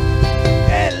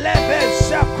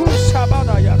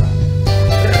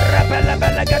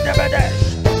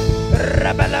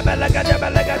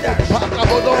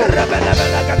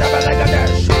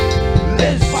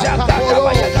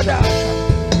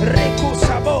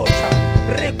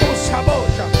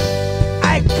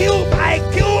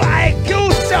 I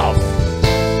kill self.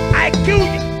 I kill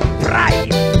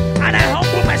pride, and I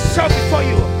humble myself before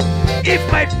you. If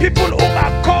my people who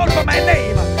are called by my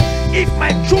name, if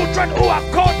my children who are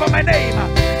called by my name,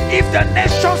 if the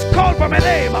nations called by my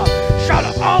name shall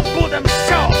humble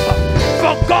themselves,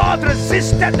 for God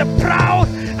resisted the proud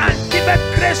and giveth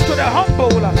grace to the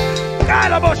humble.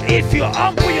 If you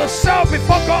humble yourself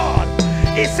before God,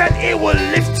 He said He will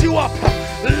lift you up.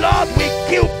 Lord, we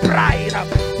kill pride,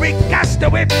 we cast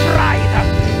away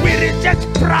pride, we reject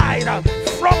pride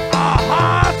from our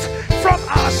heart, from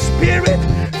our spirit,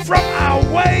 from our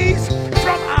ways,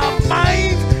 from our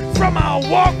mind, from our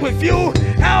walk with you.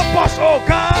 Help us, oh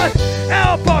God.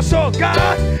 Help us, oh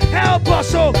God. Help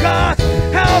us, oh God.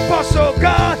 Help us, oh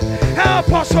God. Help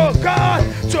us, oh God,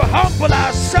 to humble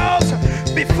ourselves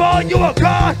before you, oh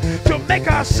God, to make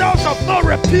ourselves of no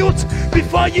repute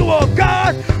before you, oh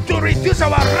God, to reduce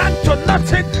our rank to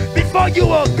nothing before you,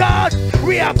 oh God.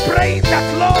 We are praying that,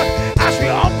 Lord, as we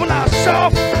humble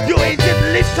ourselves, you indeed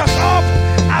lift us up.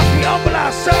 As we humble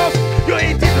ourselves, you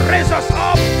indeed raise us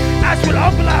up. As we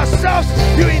humble ourselves,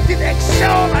 you indeed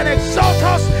excel and exalt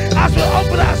us. As we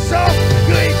humble ourselves,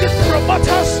 you indeed promote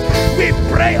us. We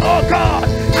pray, oh God,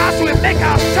 as we make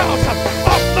ourselves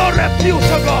of no repute,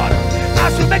 oh God.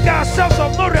 As we make ourselves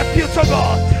of no repute, oh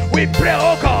God. We pray,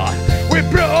 oh God. We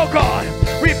pray, oh God.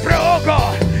 We pray, oh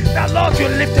God, that Lord, you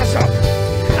lift us up.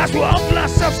 As we humble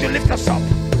ourselves, you lift us up.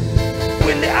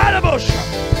 We lay our emotion.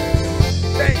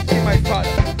 Thank you, my Father.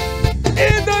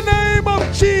 In the name of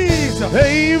Jesus.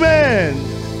 Amen.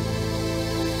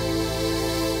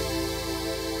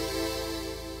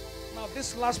 Now,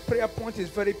 this last prayer point is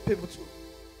very pivotal.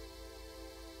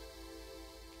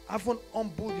 Haven't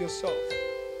humbled yourself.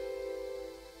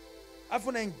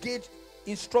 Haven't engaged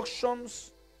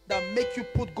instructions that make you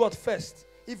put God first,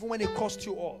 even when it costs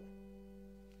you all.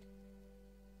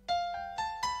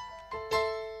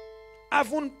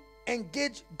 Haven't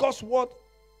engaged God's word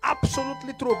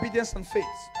absolutely through obedience and faith.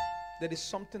 That is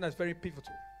something that's very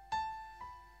pivotal.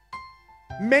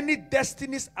 Many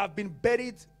destinies have been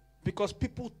buried because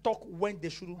people talk when they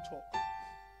shouldn't talk.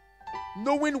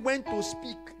 Knowing when to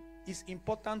speak is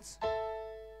important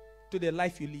to the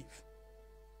life you live.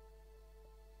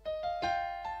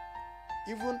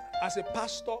 Even as a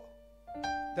pastor,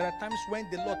 there are times when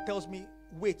the Lord tells me,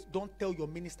 wait, don't tell your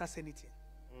ministers anything.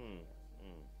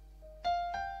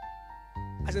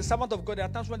 As a servant of God, there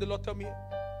are times when the Lord tells me,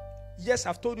 yes,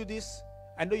 I've told you this.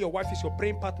 I know your wife is your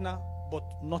praying partner, but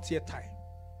not yet time.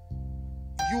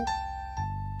 You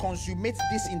consummate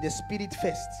this in the spirit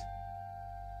first.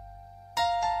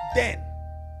 Then,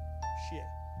 share.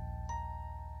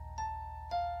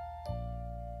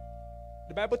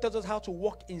 The Bible tells us how to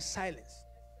walk in silence.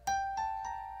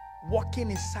 Walking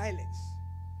in silence.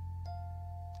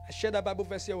 I shared that Bible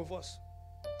verse here with us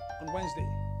on Wednesday.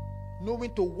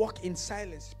 Knowing to walk in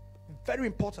silence. Very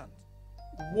important.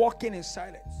 Walking in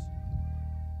silence.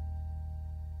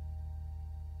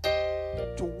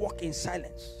 To walk in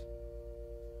silence.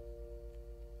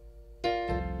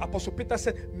 Apostle Peter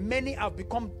said, many have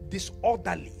become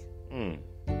disorderly.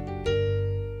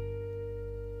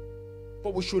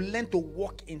 But we should learn to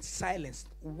walk in silence.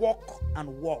 Walk and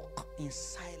walk in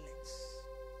silence.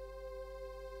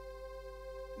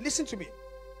 Listen to me.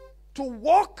 To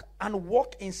walk and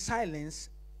walk in silence,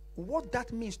 what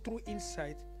that means through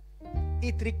insight,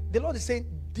 the Lord is saying,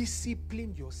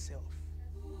 discipline yourself.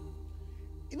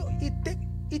 You know,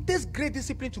 it takes great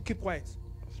discipline to keep quiet.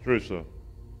 That's true, sir.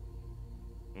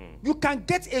 You can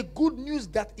get a good news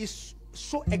that is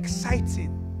so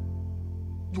exciting.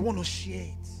 You want to share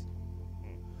it.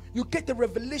 You get a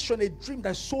revelation, a dream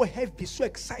that's so heavy, so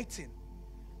exciting.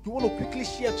 You want to quickly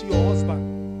share to your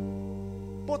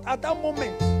husband. But at that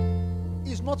moment,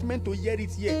 he's not meant to hear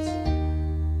it yet.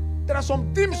 There are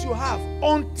some dreams you have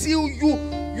until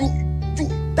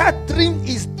that dream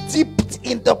is dipped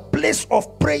in the place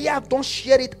of prayer. Don't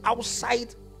share it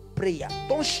outside prayer.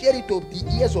 Don't share it to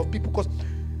the ears of people, because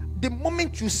the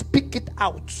moment you speak it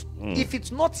out, if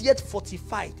it's not yet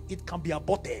fortified, it can be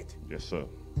aborted. Yes, sir.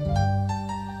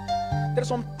 There are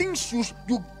some things you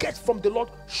get from the Lord.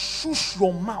 Shush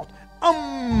your mouth.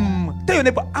 Tell your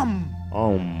neighbor,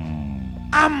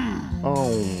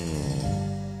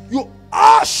 You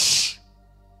hush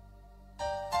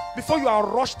before you are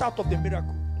rushed out of the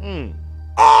miracle.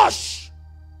 Hush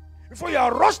before you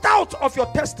are rushed out of your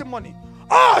testimony.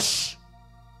 Hush.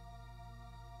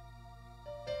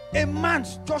 A man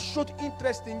just showed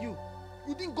interest in you.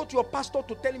 You didn't go to your pastor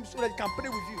to tell him so that he can pray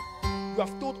with you. You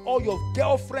have told all your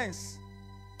girlfriends,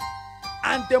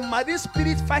 and the marine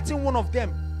spirit fighting one of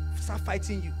them start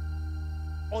fighting you.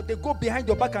 Or they go behind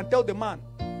your back and tell the man,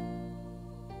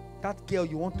 that girl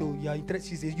you are interested,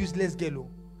 she's a useless girl.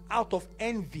 Out of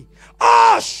envy.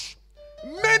 Hush!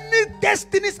 Many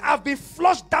destinies have been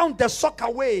flushed down the soccer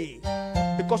way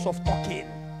because of talking.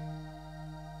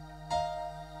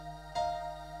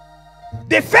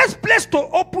 The first place to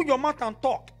open your mouth and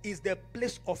talk is the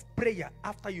place of prayer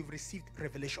after you've received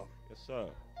revelation. Yes, sir.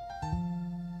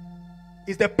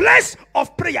 It's the place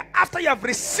of prayer after you have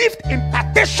received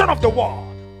impartation of the word.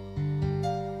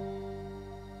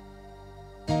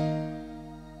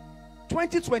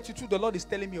 2022, the Lord is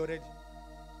telling me already.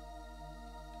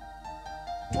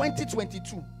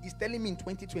 2022 is telling me in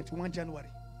 2021 January.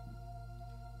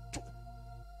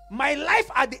 My life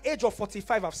at the age of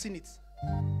 45, I've seen it.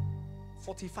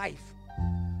 45.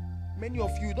 Many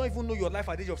of you don't even know your life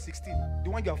at the age of 16. The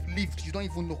one you have lived, you don't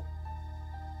even know.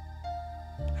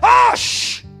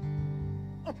 Hush!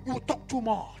 You talk too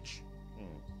much.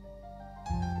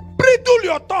 Bridle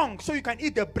your tongue so you can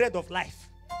eat the bread of life.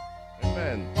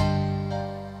 Amen.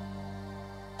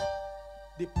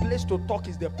 The place to talk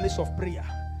is the place of prayer,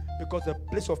 because the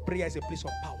place of prayer is a place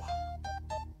of power.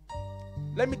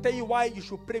 Let me tell you why you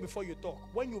should pray before you talk.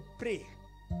 When you pray,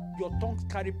 your tongues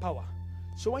carry power.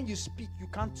 So when you speak, you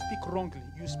can't speak wrongly.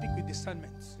 You speak with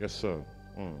discernment. Yes, sir.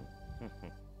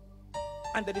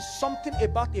 And there is something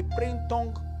about a praying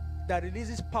tongue that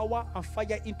releases power and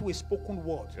fire into a spoken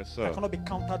word. Yes, sir. That cannot be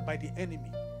countered by the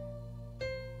enemy.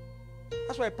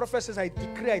 That's why a prophet says, I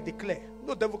decree, I declare.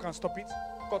 No devil can stop it.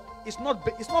 Because it's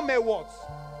not mere words.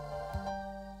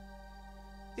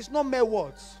 It's not mere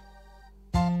words.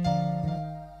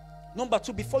 Number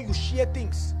two, before you share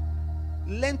things,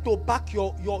 learn to back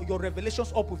your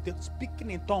revelations up with the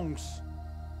speaking in tongues.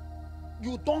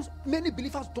 Many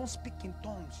believers don't speak in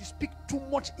tongues. You speak too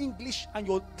much English and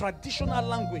your traditional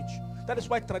language. That is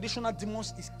why traditional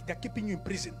demons they're keeping you in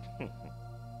prison.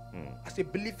 As a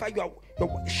believer, you are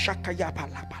shakaya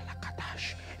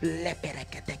balakadash,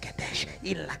 lepereketekedesh,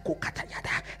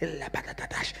 ilakukatayada,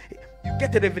 lebadadash. You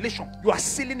get a revelation. You are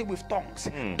sealing it with tongues,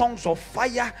 tongues of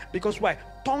fire. Because why?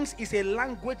 Tongues is a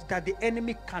language that the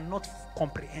enemy cannot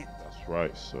comprehend. That's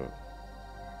right, sir.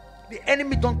 The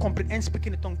enemy don't comprehend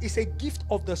speaking in tongues. It's a gift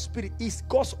of the Spirit. It's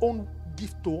God's own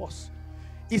gift to us.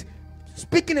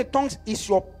 Speaking in tongues is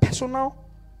your personal,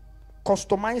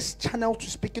 customized channel to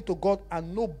speak it to God,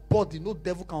 and nobody, no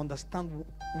devil can understand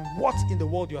what in the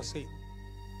world you are saying.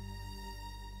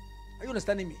 Are you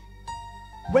understanding me?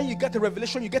 When you get a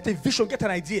revelation, you get a vision, get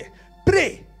an idea.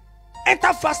 Pray.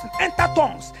 Enter fasting, enter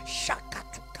tongues.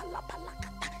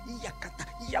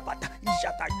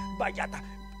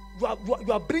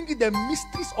 You are bringing the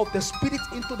mysteries of the Spirit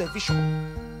into the vision.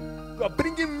 You are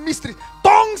bringing mysteries.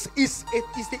 Tongues is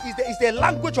the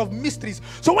language of mysteries.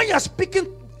 So when you are speaking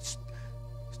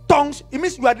tongues, it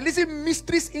means you are releasing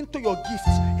mysteries into your gifts,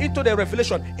 into the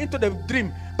revelation, into the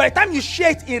dream. By the time you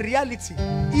share it in reality,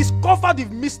 it's covered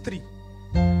with mystery.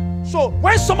 So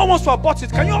when someone wants to abort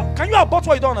it, can you abort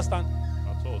what you don't understand?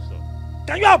 At all, sir.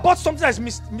 Can you abort something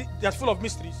that's full of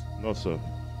mysteries? No, sir.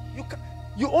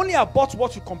 You only abort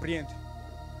what you comprehend.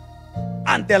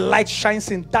 And the light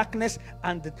shines in darkness,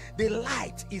 and the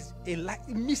light is a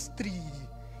mystery.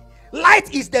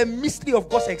 Light is the mystery of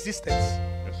God's existence.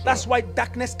 Yes, that's why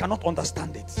darkness cannot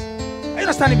understand it. Are you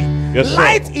understanding me? Yes,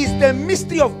 light sir. is the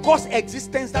mystery of God's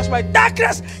existence. That's why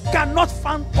darkness cannot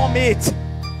fathom it.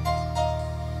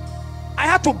 I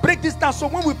had to break this down. So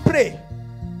when we pray,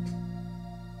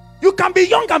 you can be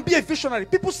young and be a visionary.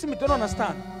 People see me, they don't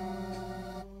understand.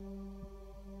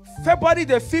 February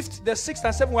the 5th, the 6th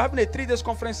and 7th, we're having a 3 days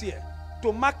conference here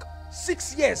to mark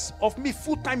 6 years of me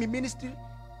full-time in ministry,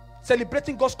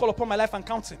 celebrating God's call upon my life and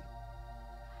counting.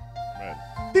 Amen.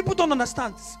 People don't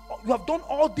understand. You have done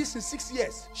all this in 6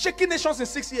 years, shaking nations in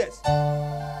 6 years.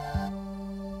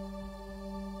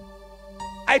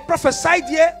 I prophesied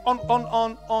here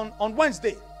on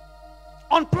Wednesday,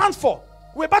 on plan 4.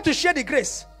 We're about to share the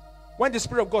grace when the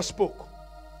Spirit of God spoke.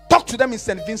 Talk to them in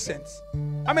St. Vincent.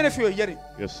 How many of you are hearing?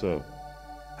 Yes, sir.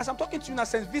 As I'm talking to you now,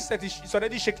 St. Vincent is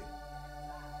already shaking.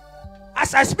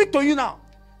 As I speak to you now,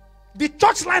 the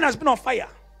church line has been on fire.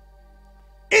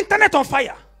 Internet on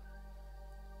fire.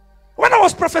 When I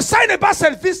was prophesying about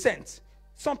St. Vincent,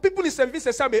 some people in St.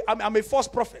 Vincent said I'm a false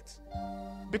prophet.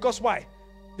 Because why?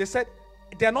 They said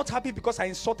they are not happy because I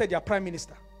insulted their prime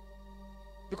minister.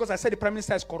 Because I said the prime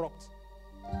minister is corrupt.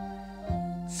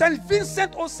 St.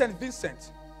 Vincent or St.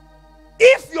 Vincent,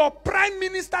 if your prime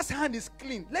minister's hand is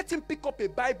clean, let him pick up a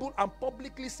Bible and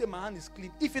publicly say my hand is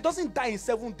clean. If he doesn't die in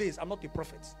 7 days, I'm not a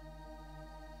prophet.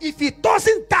 If he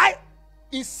doesn't die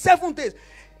in 7 days,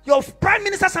 your prime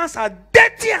minister's hands are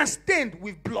dirty and stained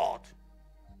with blood.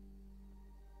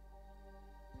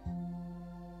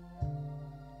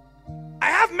 I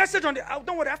have message on the,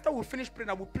 don't worry, after we finish praying,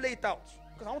 I will play it out.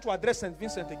 Because I want to address St.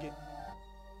 Vincent again.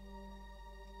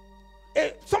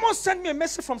 Someone sent me a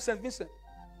message from St. Vincent.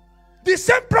 The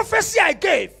same prophecy I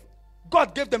gave,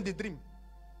 God gave them the dream.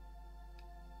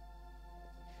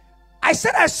 I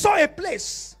said I saw a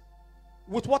place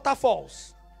with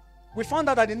waterfalls. We found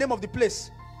out that the name of the place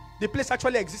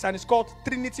actually exists, and it's called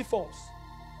Trinity Falls.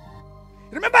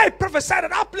 Remember, I prophesied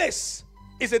that that place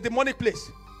is a demonic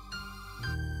place.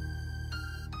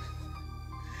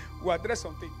 We'll address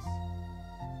some things.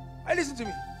 Listen to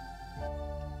me.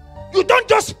 You don't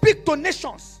just speak to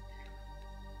nations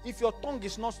if your tongue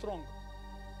is not strong.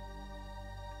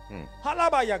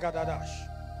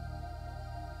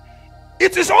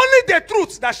 It is only the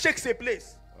truth that shakes a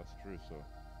place. That's true, sir.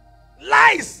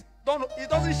 Lies, it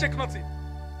doesn't shake nothing.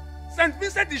 St.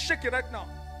 Vincent is shaking right now.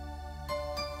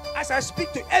 As I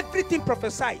speak to everything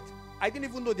prophesied, I didn't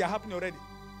even know they are happening already.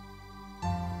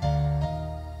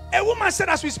 A woman said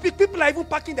as we speak, people are even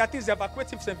packing their things, they're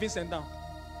evacuating St. Vincent down.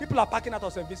 People are packing out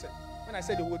of St. Vincent. When I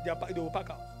said they will pack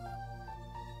out.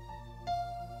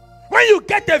 When you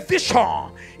get a vision,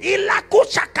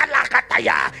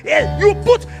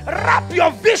 wrap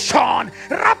your vision,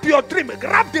 wrap your dream,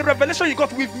 wrap the revelation you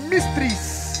got with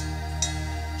mysteries.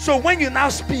 So when you now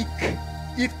speak,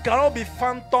 it cannot be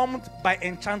phantomed by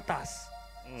enchanters,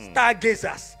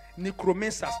 stargazers,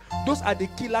 necromancers. Those are the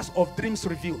killers of dreams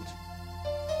revealed.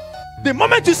 The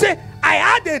moment you say, I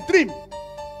had a dream,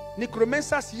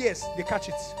 necromancers, yes, they catch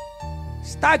it.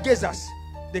 Stargazers,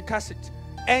 they catch it.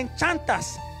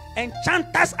 Enchanters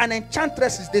and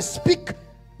enchantresses, they speak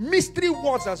mystery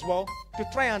words as well to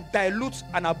try and dilute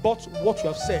and abort what you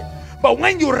have said. But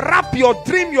when you wrap your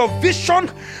dream, your vision,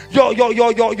 your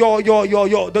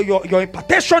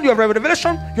impartation, your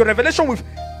revelation with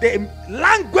the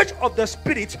language of the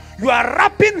spirit, you are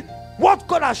wrapping what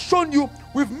God has shown you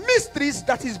with mysteries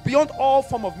that is beyond all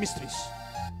form of mysteries.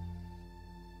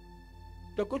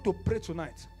 You're going to pray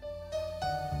tonight.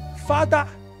 Father,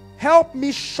 help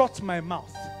me shut my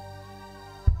mouth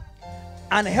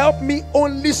and help me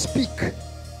only speak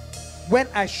when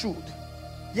I should.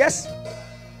 Yes,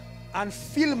 and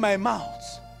fill my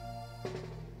mouth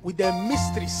with the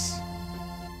mysteries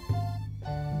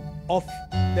of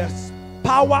the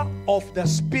power of the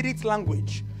spirit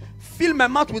language. Fill my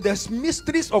mouth with the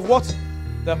mysteries of what?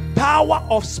 The power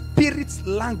of spirit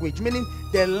language, meaning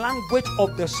the language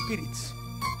of the spirit.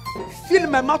 Fill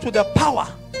my mouth with the power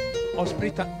of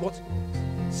spirit, what?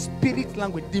 Spirit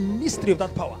language, the mystery of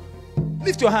that power.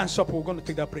 Lift your hands up, we're going to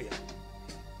take that prayer.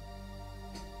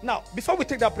 Now, before we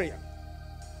take that prayer,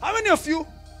 how many of you,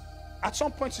 at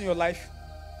some point in your life,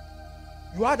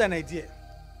 you had an idea?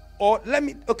 Or let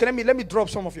me drop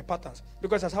some of your patterns,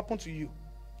 because it has happened to you.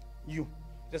 It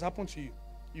has happened to you.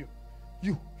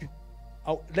 You.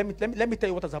 Let me tell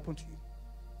you what has happened to you.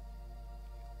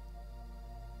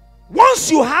 Once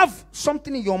you have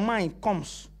something in your mind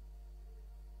comes,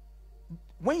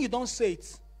 when you don't say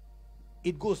it,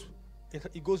 it goes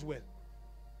well.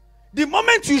 The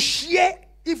moment you share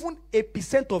even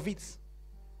 1% of it,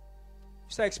 you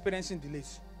start experiencing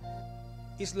delays.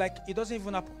 It's like it doesn't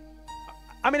even happen.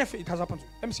 I mean, if it has happened to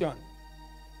you. Let me see your hand.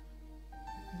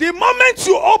 The moment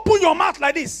you open your mouth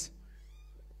like this,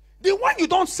 the one you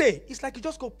don't say, it's like you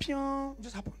just go, pion, it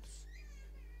just happens.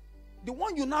 The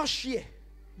one you now share,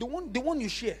 the one you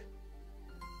share,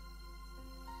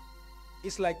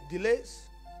 it's like delays,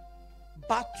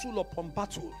 battle upon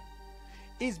battle.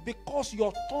 It's because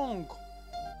your tongue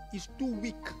is too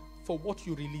weak for what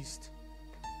you released.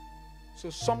 So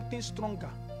something stronger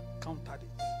countered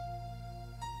it.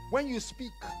 When you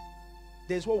speak,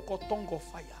 there's what we call tongue of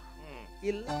fire.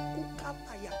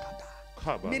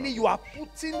 Meaning you are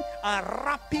putting and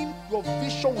wrapping your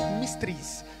vision with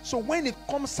mysteries. So when it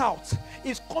comes out,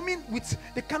 it's coming with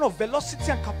the kind of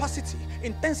velocity and capacity,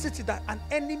 intensity that an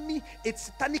enemy, a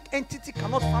satanic entity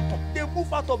cannot phantom. They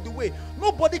move out of the way.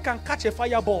 Nobody can catch a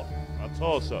fireball. That's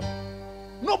all, sir.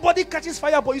 Nobody catches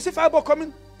fireball. You see fireball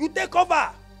coming, you take cover.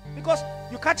 Because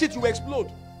you catch it, you explode.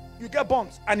 You get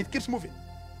burnt and it keeps moving.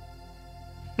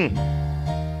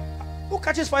 Who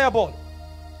catches fireball?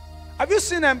 Have you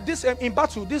seen this in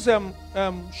battle? These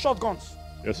shotguns.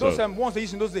 Yes, those sir. ones they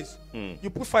use in those days. You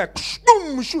put fire,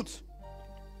 boom, shoot.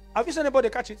 Have you seen anybody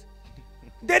catch it?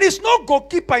 There is no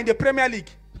goalkeeper in the Premier League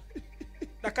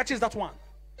that catches that one.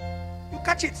 You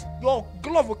catch it, your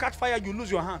glove will catch fire. You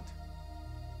lose your hand.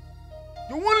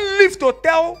 You won't live to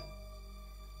tell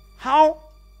how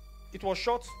it was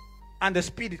shot and the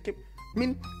speed it came. I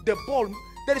mean, the ball.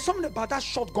 There is something about that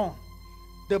shotgun.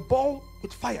 The ball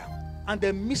with fire and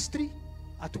the mystery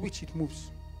at which it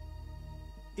moves.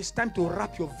 It's time to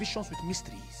wrap your visions with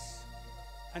mysteries.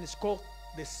 And it's called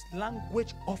the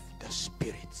language of the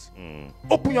spirit.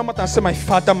 Open your mouth and say, my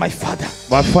Father, my Father.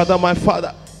 My Father, my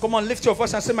Father. Come on, lift your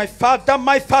voice and say, my Father,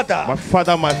 my Father. My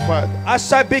Father, my Father.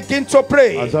 As I begin to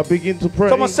pray. As I begin to pray.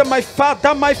 Come on, say, my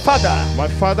Father, my Father. My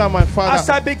Father, my Father. As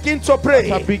I begin to pray.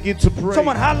 As I begin to pray. Come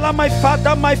on, holla, my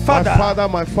Father, my Father. My Father,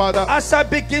 my Father. As I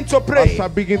begin to pray. As I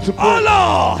begin to pray. Oh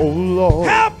Lord. Oh Lord.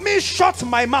 Help me shut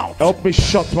my mouth. Help me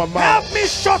shut my mouth. Help me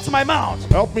shut my mouth.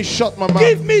 Help me shut my mouth.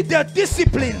 Give me the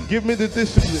discipline. Give me the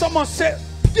discipline. Someone say,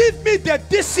 give me the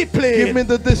discipline. Give me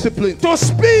the discipline to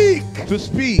speak. To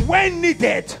speak when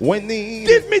needed. When needed.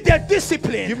 Give me the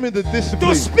discipline. Give me the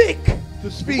discipline to speak. To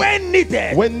speak when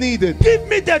needed. When needed. Give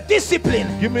me the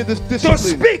discipline. Give me the discipline to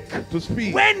speak. To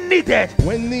speak when needed.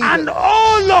 When needed. And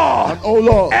oh Lord. And oh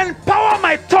Lord. Empower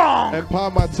my tongue. Empower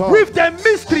my tongue with the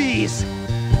mysteries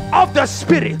of the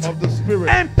spirit. Of the spirit.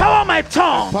 Empower my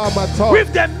tongue. Empower my tongue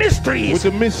with the mysteries. With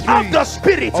the mysteries of the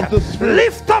spirit. Of the spirit.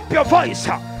 Lift up your voice.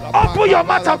 Open your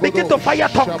mouth and begin to fire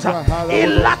tongues.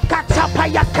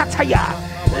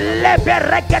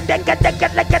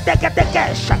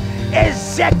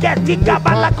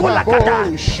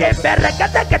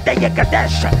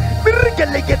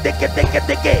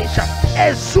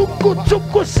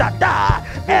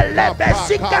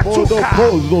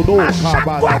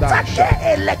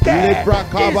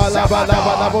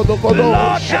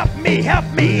 Lord, help me.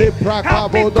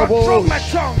 Help me control my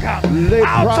tongue. Out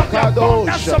of the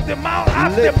abundance of the mouth,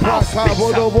 out the mouth speaks.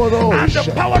 And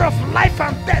the power of life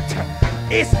and death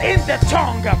is in the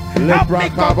tongue. Help me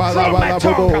control my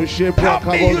tongue. Help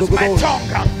me use my tongue.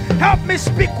 Help me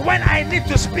speak when I need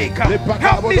to speak.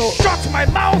 Help me shut my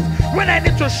mouth when I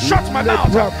need to shut my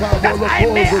mouth. That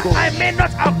I may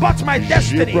not abort my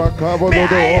destiny. May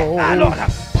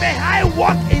I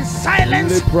walk in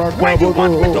silence when you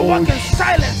want me to walk in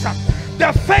silence.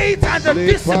 The faith and the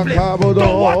discipline to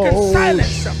walk in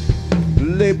silence.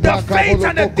 The faith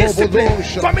and the discipline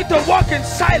for me to walk in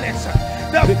silence.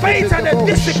 The faith and the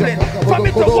discipline for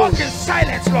me to walk in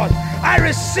silence, Lord. I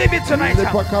receive it tonight. The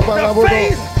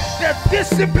faith, the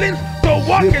discipline to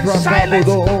walk in silence.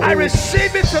 I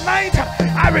receive it tonight.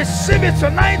 I receive it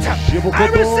tonight. I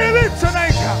receive it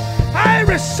tonight. I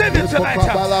receive it tonight.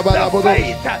 The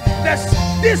faith, the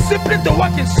discipline to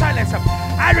walk in silence.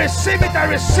 I receive it. I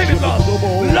receive it, Lord.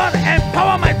 Lord,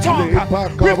 empower my tongue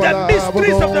with the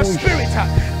mysteries of the Spirit.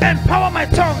 Empower my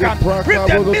tongue with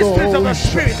the mysteries of the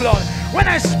Spirit, Lord. When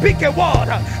I speak a word,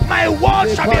 my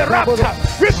word shall be wrapped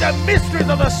with the mysteries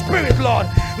of the Spirit, Lord.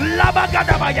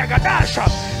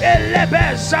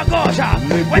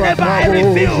 Whenever I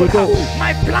reveal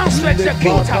my plans to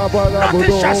execute,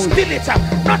 nothing shall steal it,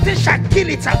 nothing shall kill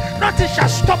it, nothing shall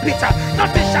stop it,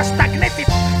 nothing shall stagnate it,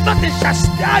 nothing shall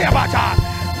stay about it,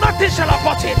 nothing shall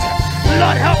abort it.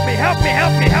 Lord, help me, help me,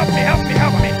 help me, help me, help me,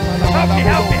 help me, help me,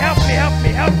 help me, help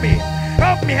me, help me,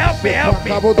 help me, help me, help me,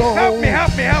 help me, help me,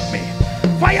 help me, help me.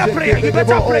 Fire prayer, you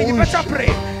better pray, you better pray.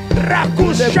 You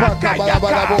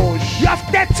have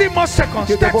 30 more seconds,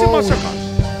 30 more seconds.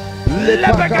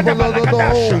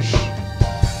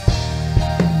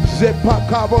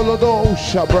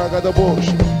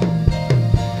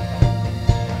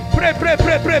 Pray, pray,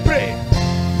 pray, pray, pray.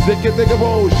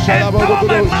 Empower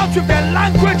my mouth with the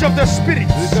language of the Spirit.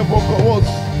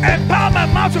 Empower my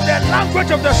mouth with the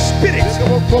language of the Spirit.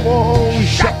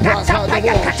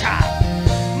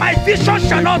 My vision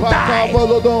shall not die.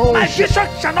 My vision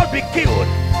shall not be killed.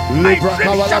 My dream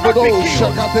shall not be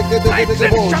killed. My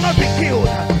dream shall not be killed.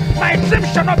 My dream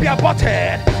shall not be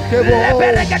aborted.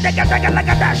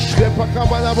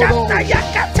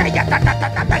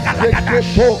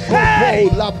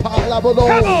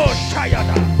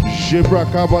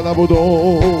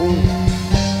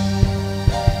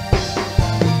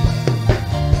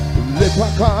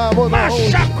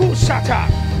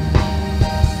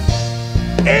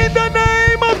 In the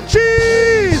name of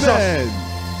Jesus.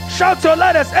 Shout to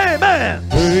let us, amen.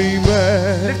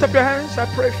 Amen. Lift up your hands, I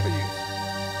pray for you.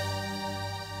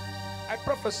 I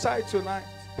prophesy tonight.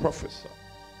 Prophesy.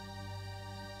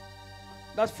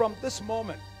 That from this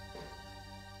moment,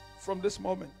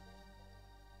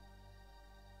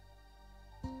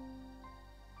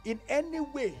 in any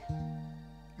way,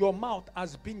 your mouth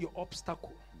has been your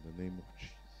obstacle. In the name of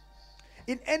Jesus.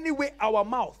 In any way, our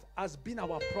mouth has been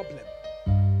our problem.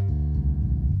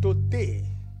 Today,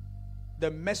 the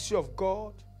mercy of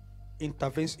God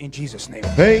intervenes in Jesus' name.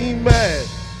 Amen.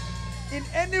 In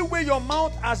any way, your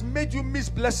mouth has made you miss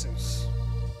blessings.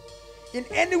 In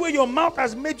any way, your mouth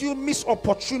has made you miss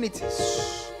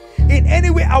opportunities. In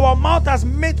any way, our mouth has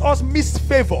made us miss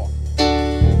favor.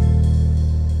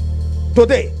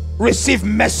 Today, receive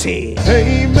mercy.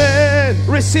 Amen.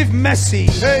 Receive mercy.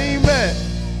 Amen.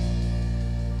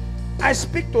 I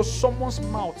speak to someone's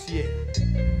mouth here.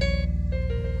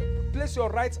 Place your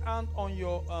right hand on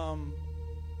your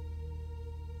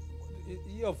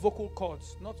vocal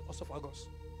cords, not esophagus.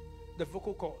 The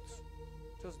vocal cords,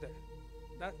 just there.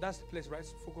 That's the place, right?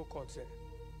 Vocal cords there.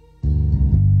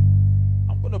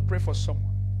 I'm going to pray for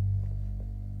someone.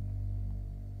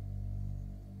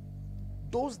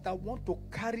 Those that want to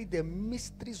carry the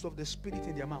mysteries of the Spirit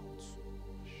in their mouths.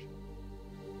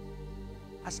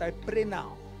 As I pray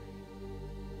now,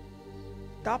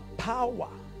 that power,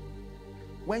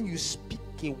 when you speak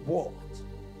a word,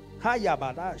 that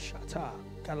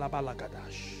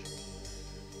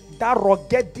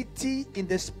ruggedity in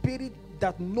the spirit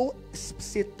that no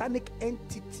satanic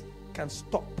entity can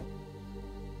stop.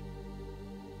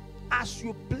 As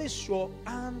you place your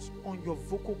hands on your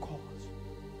vocal cords,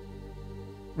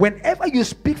 whenever you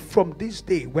speak from this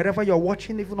day, wherever you're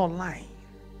watching, even online,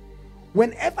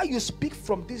 whenever you speak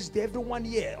from this day, everyone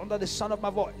here under the sound of my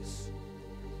voice,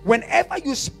 whenever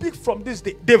you speak from this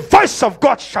day, the voice of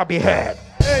God shall be heard.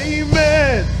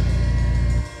 Amen.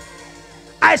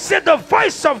 I said the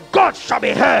voice of God shall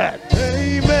be heard.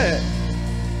 Amen.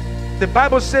 The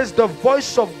Bible says the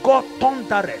voice of God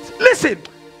thundereth. Listen,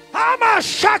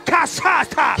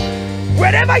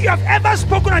 wherever you have ever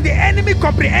spoken and the enemy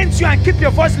comprehends you and keep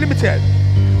your voice limited,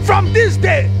 from this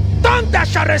day, thunder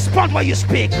shall respond when you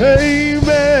speak.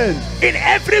 Amen. In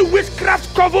every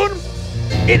witchcraft coven,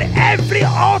 in every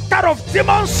altar of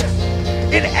demons,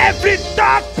 in every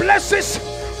dark places,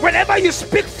 whenever you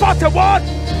speak forth a word,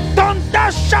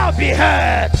 Thunder shall be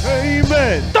heard.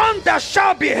 Amen. Thunder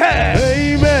shall be heard.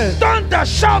 Amen. Thunder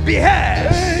shall be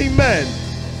heard. Amen.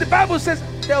 The Bible says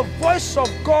the voice of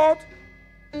God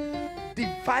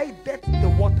divided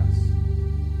the waters.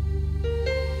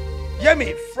 Hear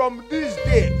me, from this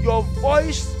day your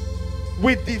voice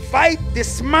will divide,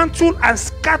 dismantle and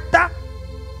scatter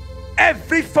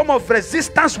every form of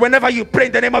resistance whenever you pray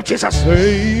in the name of Jesus.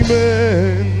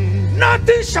 Amen.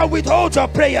 Nothing shall withhold your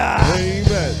prayer.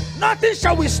 Amen. Nothing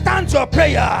shall withstand your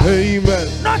prayer.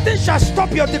 Amen. Nothing shall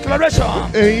stop your declaration.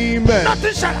 Amen.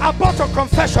 Nothing shall abort your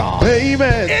confession.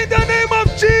 Amen. In the name of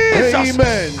Jesus.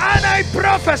 Amen. And I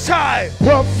prophesy.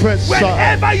 Prophesy.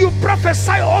 Whenever you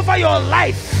prophesy over your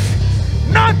life,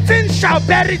 nothing shall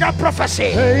bury that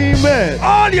prophecy. Amen.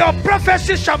 All your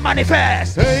prophecies shall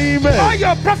manifest. Amen. All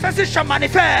your prophecies shall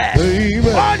manifest.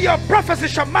 Amen. All your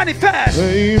prophecies shall manifest.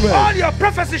 Amen. All your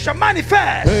prophecies shall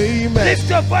manifest. Amen. Lift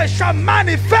your voice, shall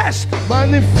manifest.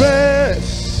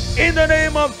 Manifest. In the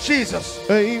name of Jesus.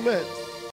 Amen.